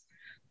business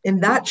in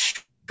that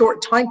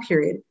short time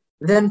period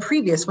than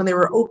previous, when they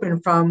were open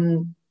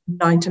from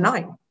 9 to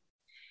 9.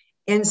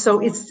 And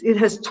so it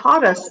has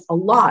taught us a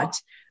lot.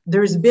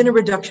 There's been a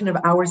reduction of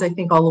hours, I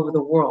think, all over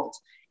the world.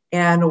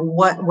 And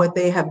what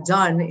they have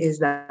done is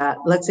that,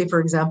 let's say, for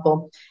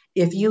example,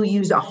 if you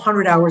use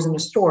 100 hours in a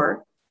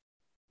store,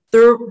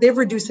 they've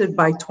reduced it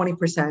by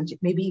 20%,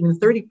 maybe even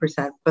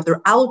 30%, but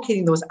they're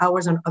allocating those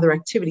hours on other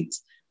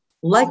activities,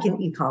 like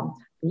in e-com,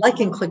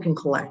 like in click and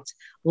collect,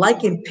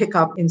 like in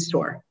pickup in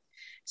store.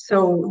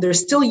 So they're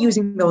still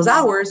using those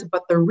hours,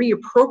 but they're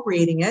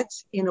reappropriating it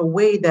in a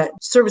way that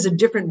serves a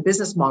different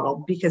business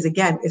model, because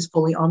again, it's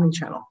fully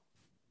omnichannel.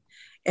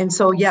 And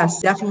so, yes,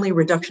 definitely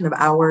reduction of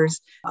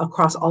hours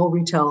across all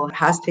retail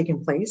has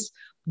taken place,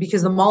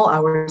 because the mall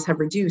hours have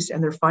reduced,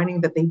 and they're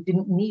finding that they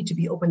didn't need to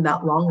be open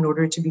that long in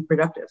order to be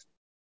productive.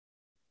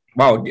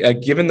 Wow.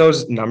 Given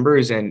those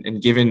numbers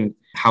and given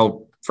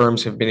how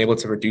firms have been able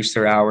to reduce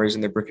their hours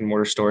in their brick and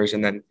mortar stores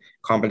and then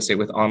compensate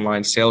with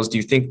online sales, do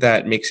you think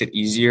that makes it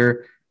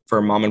easier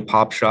for mom and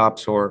pop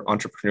shops or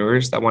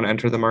entrepreneurs that want to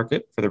enter the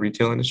market for the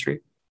retail industry?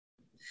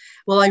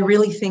 Well, I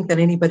really think that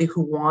anybody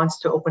who wants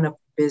to open up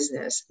a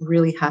business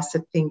really has to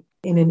think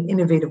in an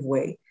innovative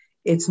way.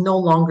 It's no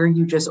longer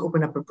you just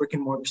open up a brick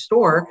and mortar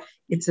store.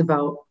 It's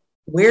about,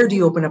 where do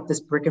you open up this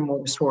brick and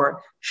mortar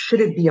store? Should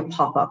it be a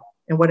pop-up?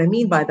 And what I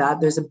mean by that,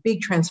 there's a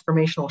big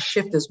transformational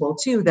shift as well,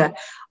 too, that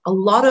a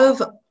lot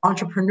of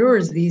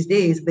entrepreneurs these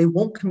days, they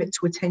won't commit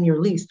to a 10-year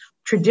lease.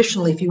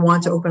 Traditionally, if you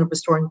want to open up a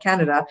store in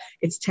Canada,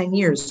 it's 10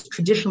 years.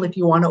 Traditionally, if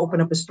you want to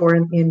open up a store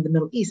in the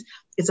Middle East,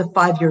 it's a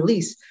 5-year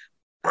lease.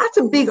 That's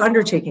a big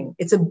undertaking.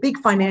 It's a big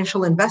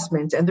financial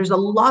investment, and there's a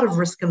lot of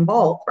risk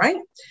involved, right?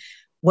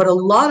 What a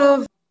lot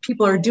of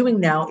people are doing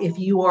now, if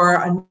you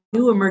are a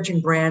new emerging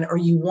brand or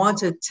you want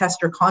to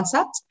test your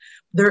concept,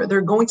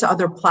 they're going to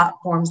other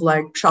platforms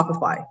like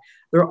Shopify.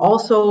 They're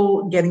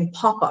also getting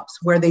pop-ups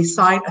where they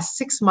sign a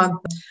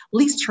 6-month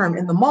lease term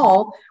in the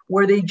mall,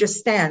 where they just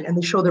stand and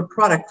they show their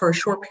product for a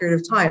short period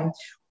of time.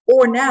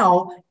 Or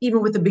now,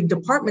 even with the big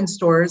department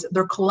stores,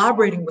 they're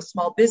collaborating with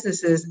small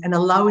businesses and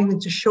allowing them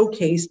to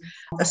showcase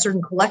a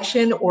certain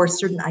collection or a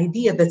certain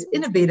idea that's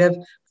innovative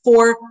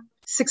for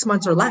 6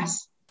 months or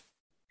less.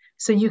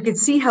 So you can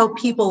see how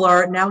people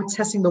are now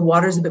testing the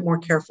waters a bit more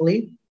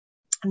carefully,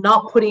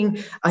 not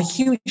putting a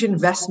huge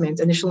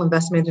initial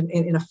investment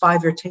in a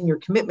 5 or 10-year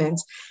commitment,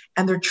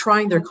 and they're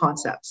trying their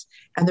concepts,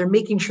 and they're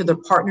making sure they're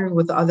partnering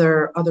with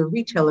other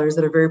retailers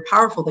that are very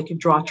powerful that can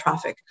draw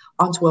traffic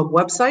onto a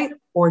website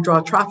or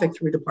draw traffic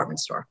through a department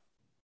store.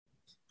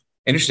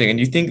 Interesting. And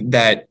do you think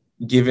that,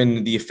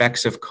 given the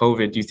effects of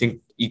COVID, do you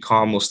think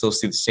e-com will still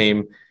see the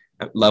same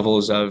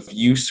levels of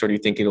use, or do you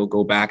think it'll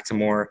go back to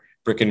more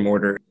brick and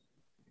mortar?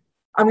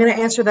 I'm going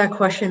to answer that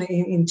question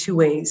in 2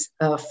 ways.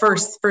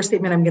 First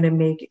statement I'm going to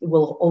make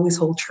will always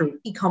hold true.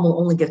 E-com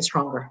will only get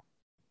stronger.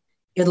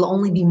 It'll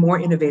only be more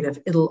innovative.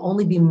 It'll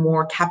only be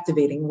more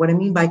captivating. What I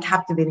mean by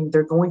captivating,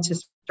 they're going to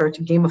start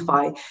to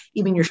gamify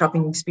even your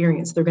shopping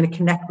experience. They're going to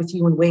connect with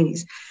you in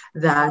ways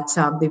that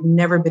they've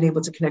never been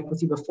able to connect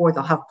with you before.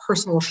 They'll have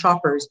personal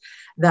shoppers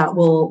that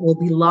will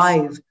be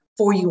live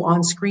for you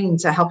on screen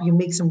to help you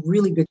make some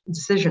really good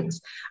decisions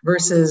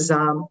versus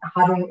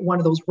having one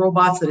of those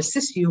robots that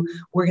assist you.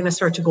 We're going to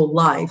start to go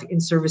live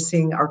in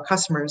servicing our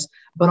customers,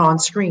 but on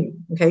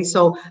screen. Okay,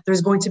 so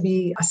there's going to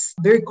be a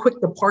very quick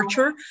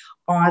departure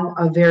on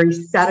a very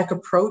static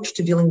approach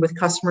to dealing with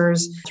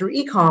customers through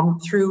e-com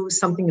through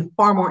something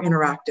far more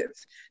interactive.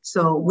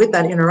 So with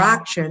that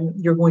interaction,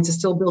 you're going to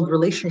still build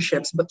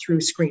relationships, but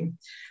through screen.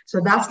 So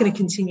that's going to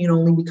continue to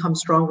only become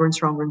stronger and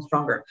stronger and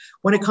stronger.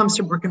 When it comes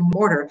to brick and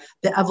mortar,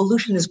 the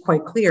evolution is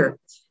quite clear.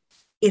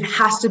 It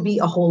has to be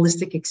a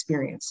holistic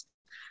experience.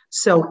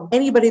 So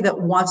anybody that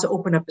wants to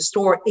open up a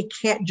store, it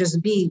can't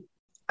just be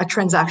a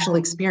transactional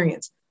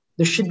experience.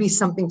 There should be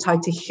something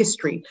tied to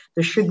history.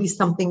 There should be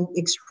something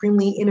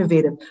extremely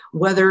innovative,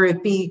 whether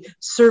it be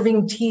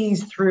serving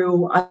teas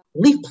through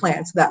leaf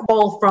plants that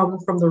fall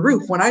from the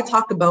roof. When I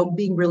talk about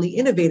being really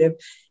innovative,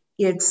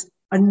 it's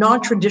a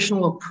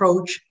non-traditional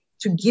approach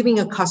to giving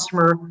a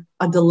customer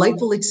a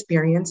delightful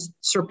experience,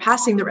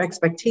 surpassing their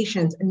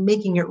expectations and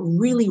making it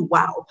really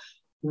wow.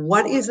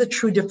 What is the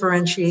true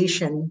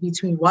differentiation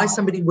between why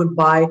somebody would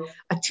buy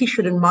a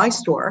t-shirt in my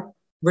store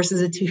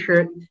versus a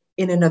t-shirt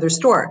in another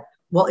store?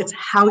 Well, it's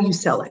how you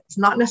sell it. It's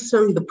not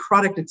necessarily the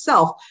product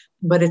itself,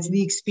 but it's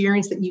the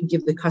experience that you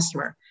give the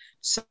customer.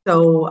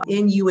 So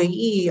in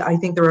UAE, I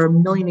think there are a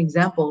million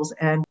examples,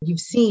 and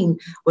you've seen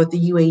what the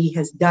UAE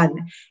has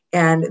done.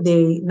 And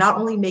they not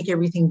only make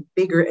everything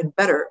bigger and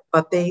better,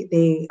 but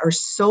they are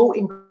so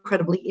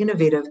incredibly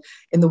innovative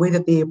in the way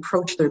that they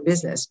approach their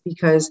business,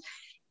 because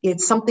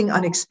it's something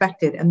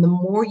unexpected. And the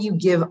more you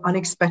give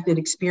unexpected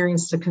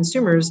experience to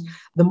consumers,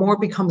 the more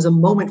it becomes a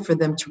moment for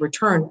them to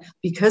return,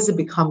 because it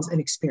becomes an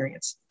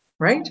experience,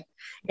 right?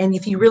 And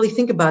if you really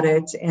think about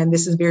it, and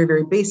this is very,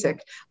 very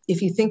basic,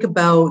 if you think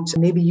about,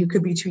 maybe you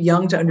could be too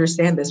young to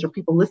understand this, or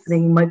people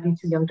listening might be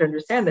too young to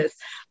understand this,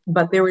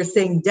 but they were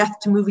saying death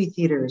to movie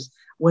theaters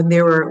when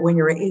you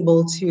were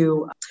able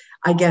to,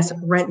 I guess,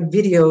 rent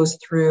videos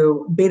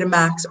through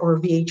Betamax or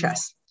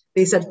VHS.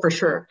 They said for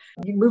sure,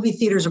 movie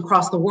theaters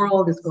across the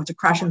world is going to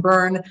crash and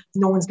burn.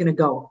 No one's going to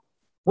go.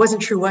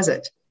 Wasn't true, was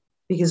it?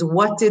 Because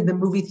what did the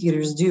movie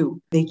theaters do?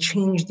 They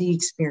changed the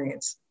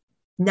experience.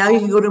 Now you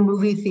can go to a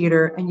movie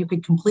theater and you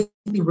can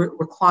completely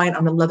recline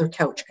on a leather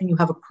couch, and you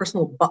have a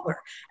personal butler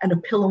and a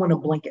pillow and a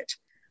blanket,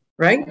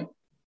 right? Mm-hmm.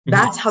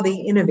 That's how they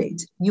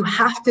innovate. You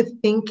have to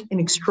think in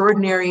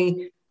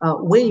extraordinary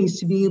ways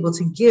to be able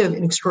to give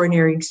an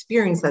extraordinary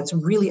experience that's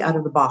really out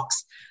of the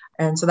box.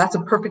 And so that's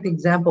a perfect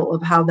example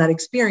of how that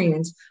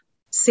experience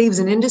saves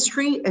an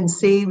industry and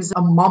saves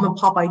a mom and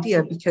pop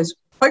idea. Because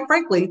quite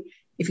frankly,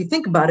 if you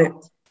think about it,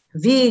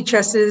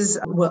 VHSs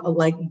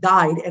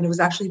died, and it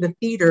was actually the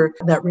theater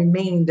that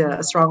remained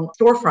a strong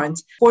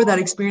storefront for that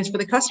experience for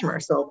the customer.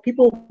 So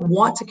people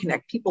want to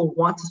connect, people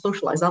want to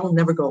socialize. That'll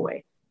never go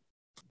away.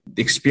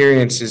 The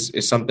experience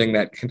is something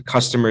that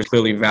customers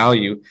clearly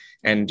value.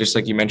 And just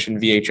like you mentioned,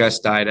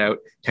 VHS died out.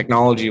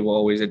 Technology will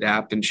always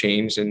adapt and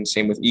change, and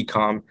same with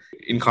e-com.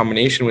 In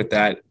combination with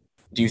that,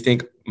 do you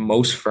think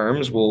most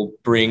firms will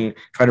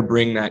try to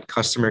bring that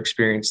customer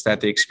experience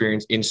that they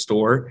experience in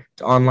store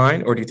to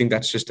online? Or do you think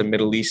that's just a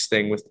Middle East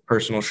thing with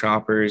personal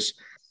shoppers?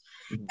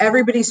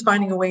 Everybody's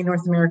finding a way in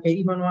North America.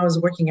 Even when I was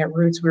working at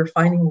Roots, we were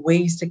finding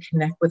ways to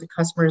connect with the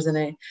customers in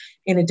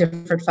a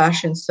different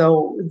fashion.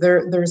 So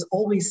there's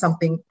always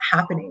something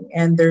happening.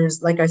 And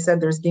there's, like I said,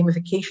 there's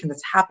gamification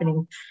that's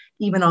happening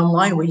even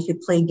online, where you could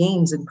play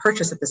games and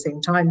purchase at the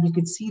same time. You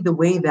could see the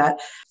way that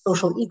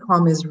social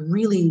e-com is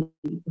really,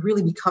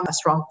 really become a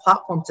strong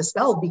platform to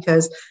sell,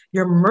 because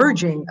you're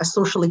merging a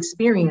social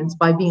experience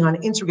by being on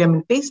Instagram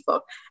and Facebook.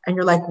 And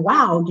you're like,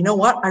 wow, you know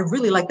what? I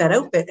really like that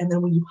outfit. And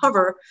then when you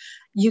hover,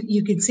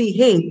 you could see,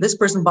 hey, this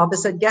person bought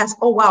this at Guess.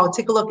 Oh, wow,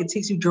 take a look. It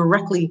takes you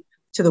directly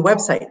to the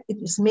website.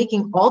 It's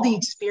making all the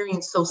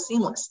experience so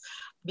seamless.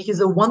 Because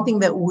the one thing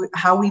that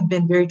how we've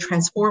been very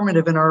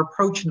transformative in our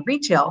approach in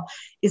retail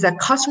is that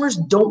customers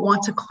don't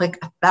want to click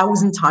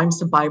 1,000 times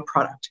to buy a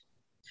product.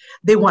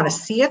 They want to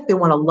see it. They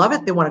want to love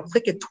it. They want to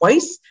click it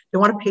twice. They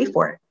want to pay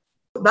for it.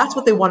 That's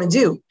what they want to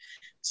do.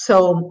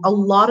 So a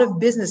lot of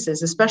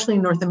businesses, especially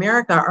in North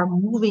America, are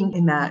moving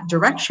in that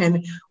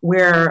direction,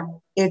 where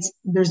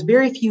there's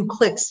very few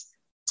clicks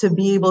to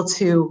be able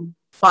to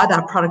buy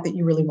that product that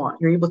you really want.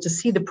 You're able to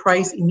see the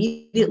price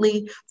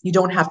immediately. You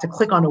don't have to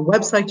click on a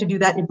website to do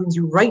that. It brings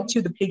you right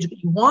to the page that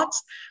you want,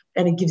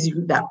 and it gives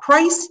you that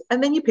price,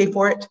 and then you pay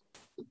for it.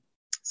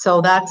 So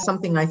that's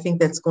something I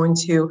think that's going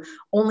to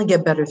only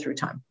get better through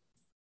time.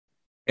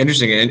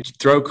 Interesting. And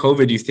throughout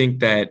COVID, do you think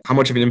that how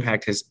much of an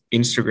impact has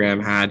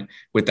Instagram had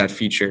with that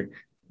feature?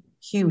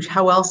 Huge.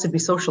 How else did we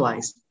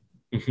socialize?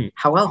 Mm-hmm.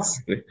 How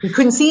else? We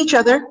couldn't see each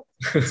other.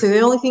 So the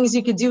only things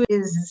you could do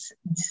is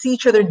see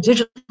each other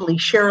digitally,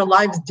 share our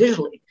lives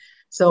digitally.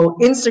 So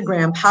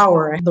Instagram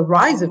power, the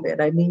rise of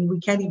it, I mean, we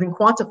can't even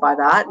quantify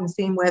that. And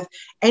same with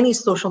any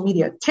social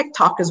media,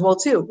 TikTok as well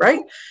too, right?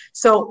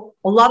 So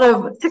a lot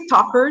of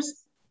TikTokers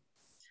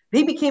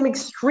They became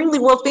extremely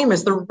world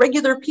famous. They're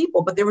regular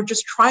people, but they were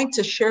just trying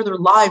to share their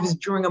lives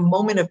during a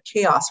moment of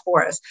chaos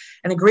for us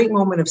and a great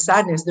moment of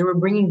sadness. They were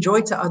bringing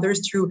joy to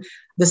others through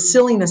the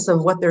silliness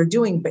of what they're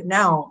doing. But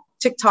now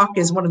TikTok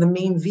is one of the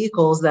main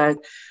vehicles that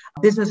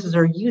businesses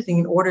are using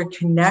in order to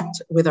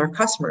connect with our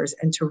customers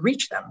and to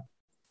reach them.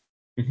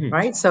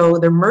 Right? So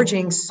they're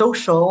merging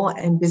social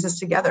and business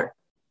together.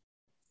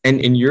 And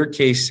in your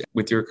case,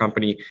 with your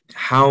company,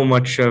 how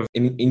much of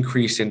an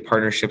increase in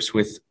partnerships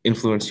with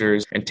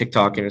influencers and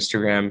TikTok and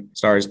Instagram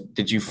stars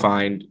did you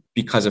find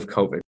because of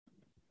COVID?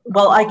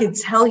 Well, I could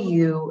tell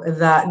you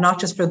that not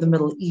just for the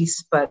Middle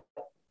East, but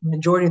the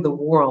majority of the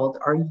world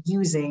are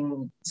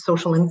using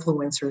social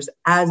influencers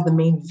as the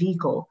main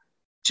vehicle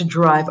to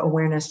drive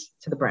awareness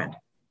to the brand.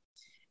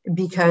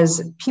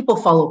 Because people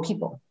follow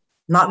people,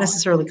 not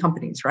necessarily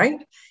companies, right?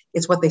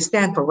 It's what they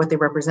stand for, what they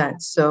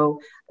represent. So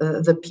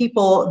the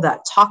people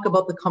that talk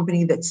about the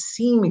company, that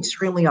seem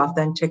extremely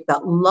authentic,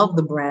 that love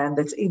the brand,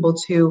 that's able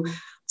to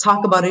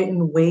talk about it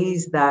in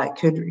ways that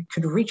could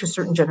reach a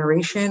certain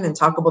generation and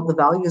talk about the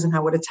values and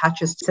how it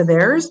attaches to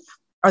theirs,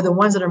 are the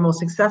ones that are most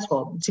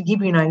successful. To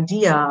give you an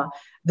idea,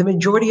 the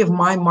majority of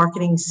my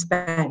marketing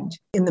spend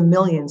in the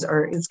millions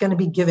is going to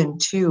be given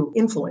to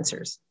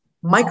influencers,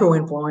 micro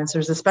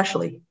influencers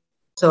especially.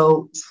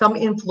 So some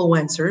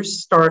influencers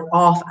start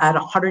off at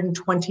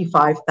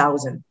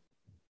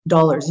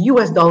 $125,000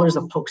 US dollars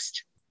a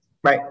post,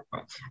 right?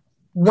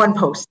 One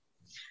post.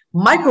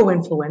 Micro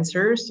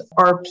influencers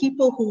are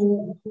people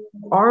who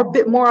are a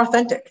bit more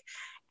authentic,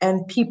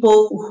 and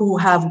people who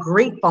have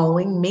great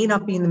following, may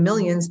not be in the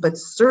millions, but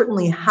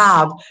certainly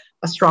have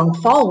a strong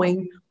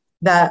following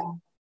that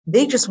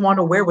they just want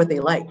to wear what they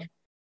like.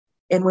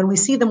 And when we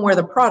see them wear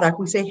the product,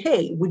 we say,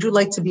 hey, would you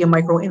like to be a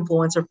micro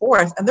influencer for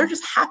us? And they're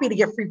just happy to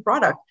get free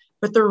product,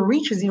 but their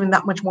reach is even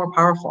that much more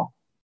powerful.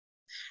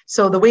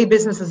 So the way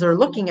businesses are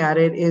looking at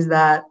it is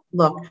that,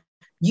 look,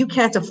 you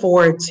can't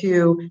afford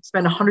to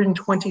spend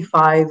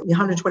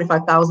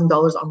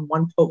 $125,000 on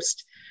one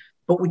post.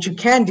 But what you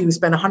can do is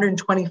spend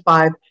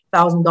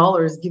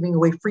 $125,000 giving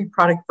away free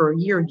product for a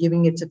year,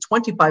 giving it to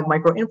 25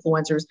 micro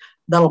influencers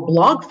that'll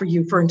blog for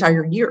you for an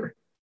entire year.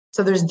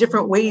 So there's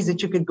different ways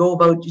that you could go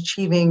about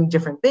achieving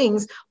different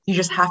things. You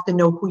just have to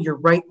know who your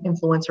right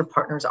influencer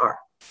partners are.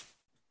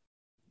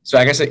 So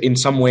I guess in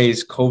some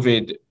ways,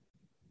 COVID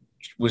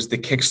was the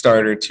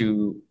Kickstarter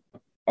to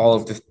all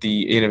of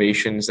the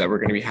innovations that were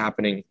going to be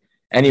happening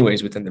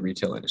anyways within the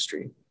retail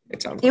industry.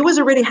 It was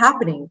already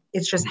happening.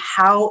 It's just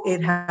how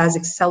it has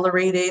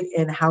accelerated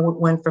and how it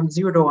went from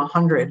 0 to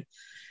 100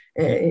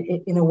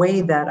 in a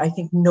way that I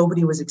think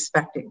nobody was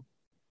expecting.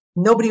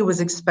 Nobody was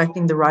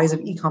expecting the rise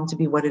of e-com to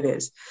be what it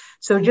is.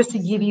 So just to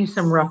give you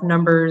some rough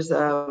numbers,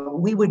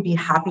 we would be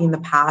happy in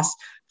the past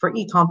for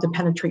e-com to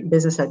penetrate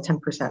business at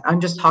 10%.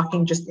 I'm just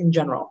talking just in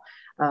general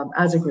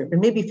as a group, and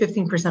maybe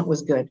 15%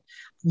 was good.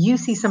 You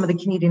see some of the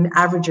Canadian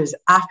averages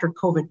after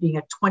COVID being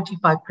at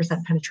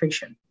 25%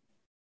 penetration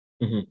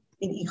in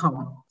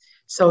e-com.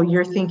 So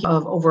you're thinking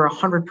of over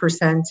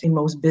 100% in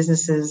most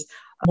businesses,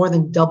 more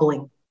than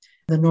doubling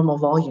the normal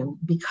volume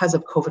because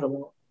of COVID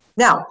alone.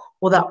 Now,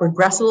 will that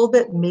regress a little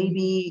bit?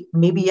 Maybe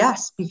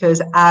yes,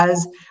 because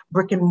as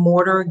brick and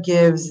mortar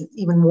gives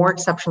even more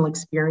exceptional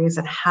experience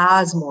and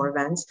has more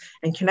events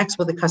and connects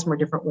with the customer a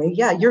different way,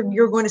 yeah,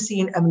 you're going to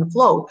see an ebb and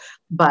flow,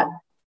 but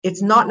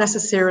it's not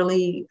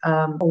necessarily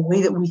a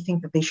way that we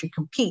think that they should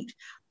compete.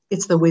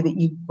 It's the way that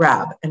you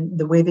grab and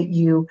the way that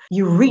you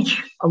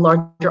reach a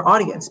larger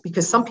audience,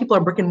 because some people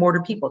are brick and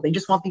mortar people. They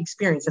just want the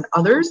experience, and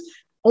others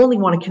only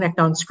want to connect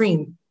on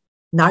screen.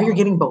 Now you're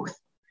getting both.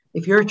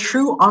 If you're a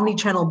true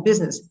omni-channel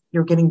business,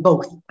 you're getting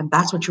both, and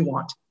that's what you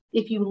want.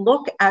 If you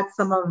look at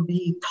some of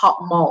the top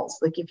malls,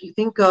 like if you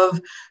think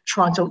of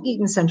Toronto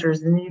Eaton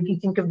Centers, and if you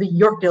think of the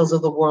Yorkdales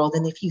of the world,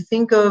 and if you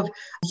think of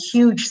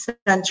huge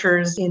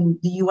centers in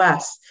the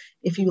US,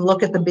 if you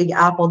look at the Big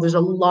Apple, there's a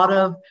lot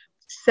of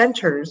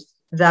centers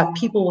that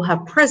people will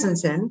have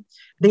presence in.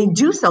 They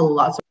do sell a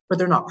lot, but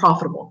they're not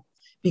profitable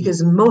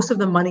because most of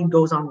the money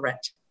goes on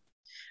rent.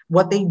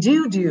 What they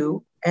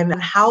do and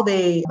how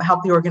they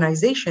help the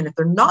organization, if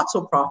they're not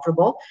so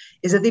profitable,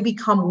 is that they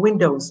become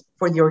windows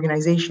for the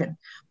organization,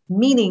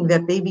 meaning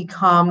that they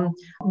become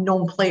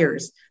known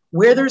players.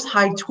 Where there's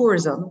high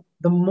tourism,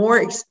 the more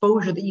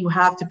exposure that you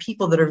have to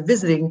people that are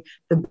visiting,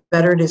 the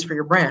better it is for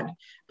your brand,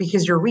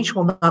 because your reach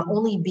will not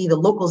only be the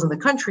locals in the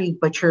country,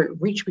 but your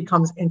reach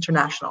becomes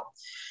international.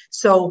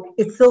 So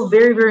it's still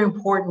very, very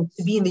important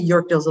to be in the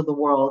Yorkdales of the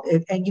world.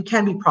 And you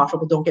can be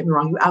profitable, don't get me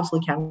wrong, you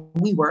absolutely can.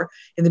 We were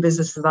in the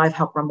businesses that I've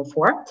helped run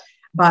before,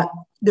 but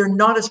they're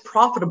not as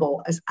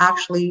profitable as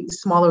actually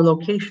smaller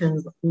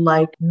locations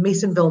like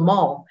Masonville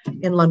Mall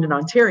in London,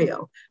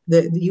 Ontario.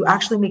 You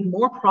actually make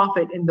more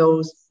profit in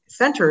those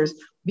centers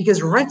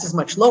because rent is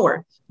much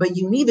lower, but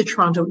you need the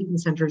Toronto Eaton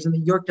Centers and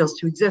the Yorkdales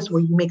to exist,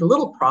 where you make a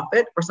little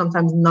profit or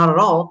sometimes not at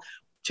all,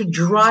 to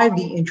drive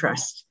the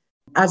interest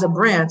as a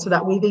brand, so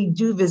that way they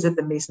do visit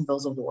the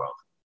Masonvilles of the world.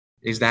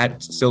 Is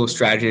that still a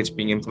strategy that's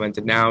being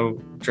implemented now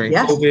during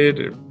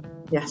COVID?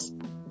 Yes.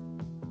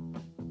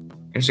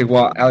 Interesting.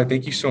 Well, Ali,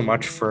 thank you so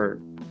much for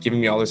giving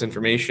me all this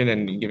information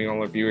and giving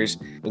all our viewers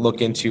a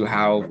look into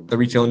how the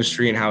retail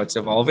industry and how it's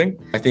evolving.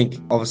 I think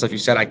all the stuff you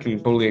said, I can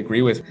totally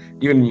agree with.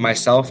 Even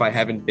myself, I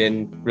haven't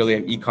been really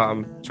an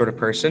e-com sort of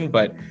person,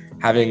 but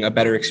having a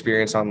better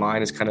experience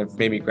online has kind of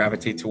made me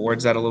gravitate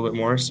towards that a little bit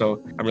more.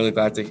 So I'm really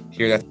glad to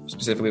hear that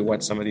specifically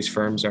what some of these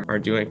firms are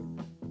doing.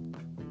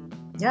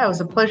 Yeah, it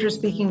was a pleasure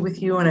speaking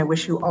with you, and I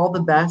wish you all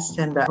the best,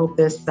 and I hope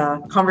this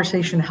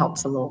conversation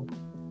helps a little.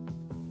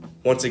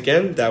 Once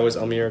again, that was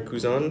Almira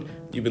Kuzan.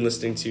 You've been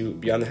listening to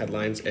Beyond the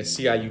Headlines at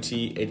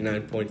CIUT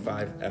 89.5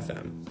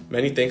 FM.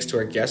 Many thanks to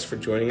our guests for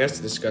joining us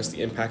to discuss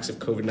the impacts of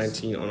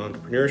COVID-19 on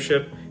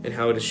entrepreneurship and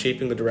how it is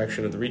shaping the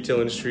direction of the retail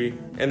industry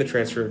and the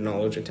transfer of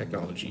knowledge and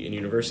technology in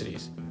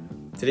universities.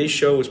 Today's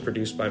show was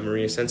produced by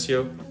Maria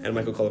Asensio and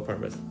Michael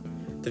Koloparmuth.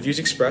 The views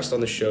expressed on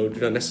the show do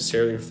not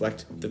necessarily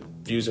reflect the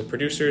views of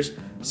producers,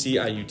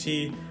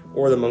 CIUT,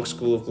 or the Munk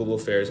School of Global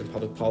Affairs and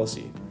Public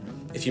Policy.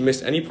 If you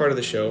missed any part of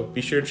the show,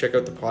 be sure to check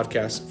out the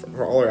podcast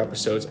for all our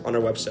episodes on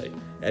our website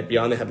at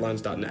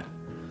beyondtheheadlines.net.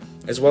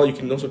 As well, you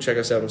can also check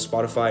us out on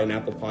Spotify and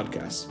Apple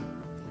Podcasts.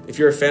 If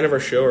you're a fan of our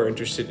show or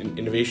interested in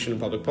innovation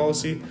and public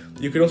policy,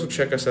 you can also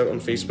check us out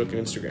on Facebook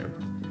and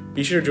Instagram.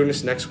 Be sure to join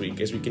us next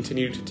week as we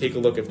continue to take a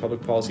look at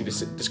public policy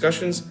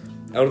discussions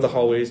out of the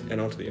hallways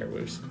and onto the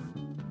airwaves.